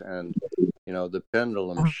breaks and, the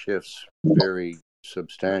pendulum shifts very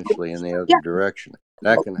substantially in the other direction.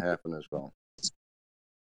 That can happen as well.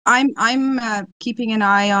 I'm keeping an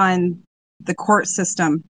eye on the court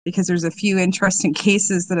system because there's a few interesting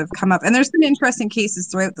cases that have come up, and there's been interesting cases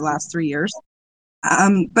throughout the last 3 years.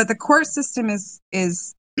 But the court system is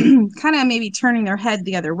kind of maybe turning their head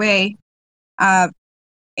the other way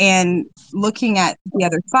and looking at the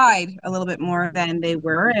other side a little bit more than they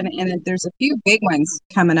were, and there's a few big ones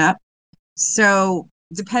coming up. So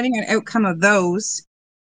depending on outcome of those,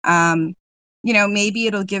 maybe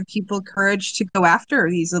it'll give people courage to go after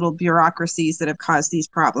these little bureaucracies that have caused these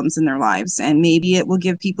problems in their lives. And maybe it will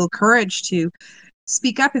give people courage to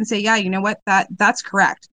speak up and say, yeah, you know what, that's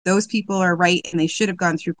correct. Those people are right and they should have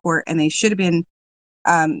gone through court and they should have been,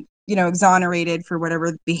 exonerated for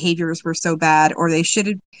whatever behaviors were so bad, or they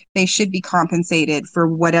should be compensated for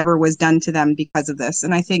whatever was done to them because of this.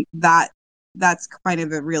 And I think that's kind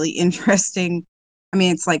of a really interesting,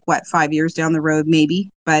 it's like 5 years down the road, maybe,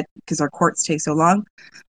 but because our courts take so long.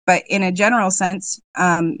 But in a general sense,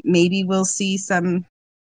 maybe we'll see something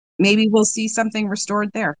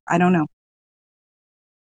restored there. I don't know.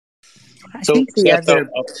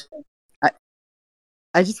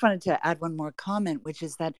 I just wanted to add one more comment, which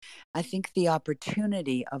is that I think the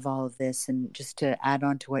opportunity of all of this, and just to add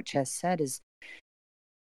on to what Chess said, is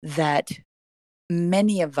that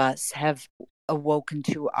many of us have awoken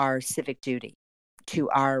to our civic duty, to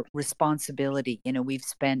our responsibility. We've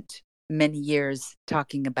spent many years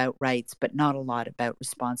talking about rights, but not a lot about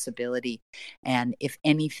responsibility. And if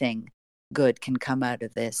anything good can come out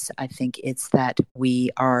of this, I think it's that we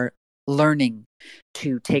are learning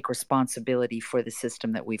to take responsibility for the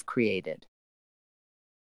system that we've created.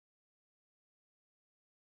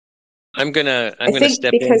 I'm gonna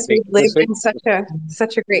step in because we live in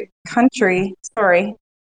such a great country. Sorry.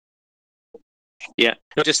 Yeah,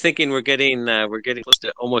 just thinking we're getting close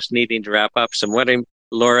to almost needing to wrap up. So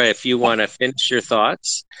Laura, if you want to finish your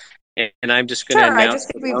thoughts, and I'm just going to announce. I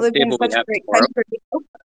just think we've lived in such a great country.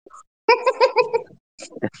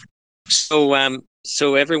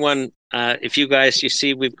 So everyone, if you guys, you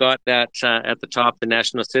see, we've got that at the top, the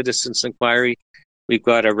National Citizens Inquiry. We've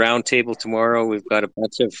got a roundtable tomorrow. We've got a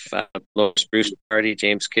bunch of Lois Bruce Party,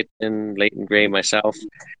 James Kitchen, Leighton Gray, myself.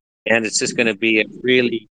 And it's just going to be a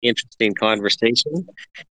really interesting conversation.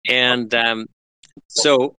 And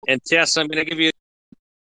Jess, I'm going to give you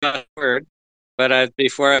a word, But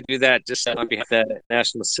before I do that, just on behalf of the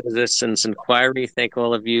National Citizens Inquiry, thank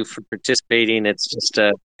all of you for participating. It's just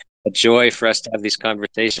a joy for us to have these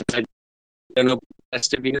conversations. I don't know the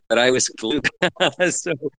rest of you, but I was glued.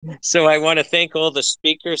 so I want to thank all the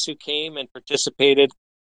speakers who came and participated.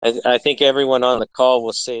 I think everyone on the call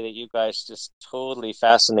will say that you guys just totally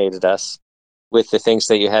fascinated us with the things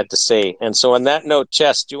that you had to say. And so on that note,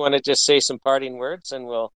 Chess, do you want to just say some parting words and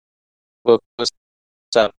we'll close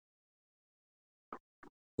up?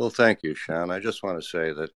 Well, thank you, Sean. I just want to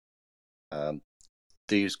say that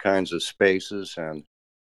these kinds of spaces and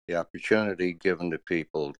the opportunity given to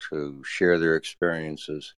people to share their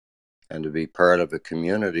experiences and to be part of a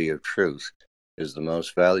community of truth is the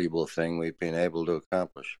most valuable thing we've been able to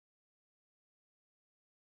accomplish.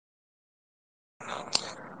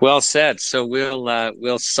 Well said. So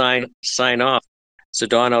we'll sign off. So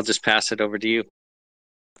Dawn, I'll just pass it over to you.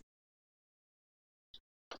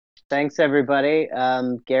 Thanks, everybody.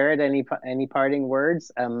 Garrett, any parting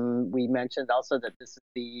words? We mentioned also that this is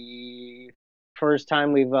the first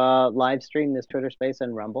time we've live streamed this Twitter Space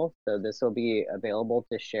and Rumble, so this will be available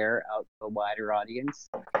to share out to a wider audience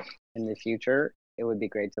in the future. It would be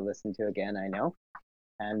great to listen to again, I know.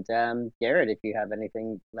 And Garrett, if you have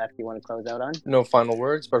anything left you want to close out on? No final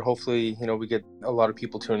words, but hopefully, we get a lot of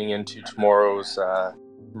people tuning into tomorrow's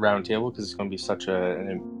roundtable because it's going to be such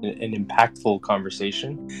an impactful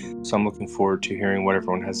conversation. So I'm looking forward to hearing what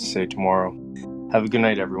everyone has to say tomorrow. Have a good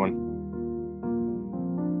night, everyone.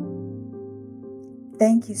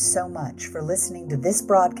 Thank you so much for listening to this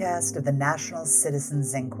broadcast of the National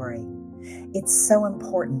Citizens Inquiry. It's so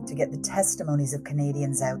important to get the testimonies of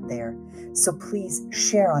Canadians out there, so please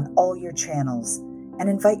share on all your channels and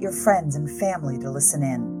invite your friends and family to listen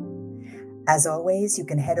in. As always, you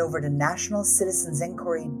can head over to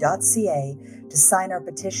nationalcitizensinquiry.ca to sign our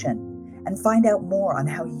petition and find out more on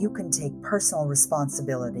how you can take personal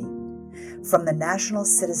responsibility. From the National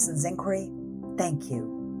Citizens Inquiry, thank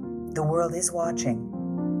you. The world is watching.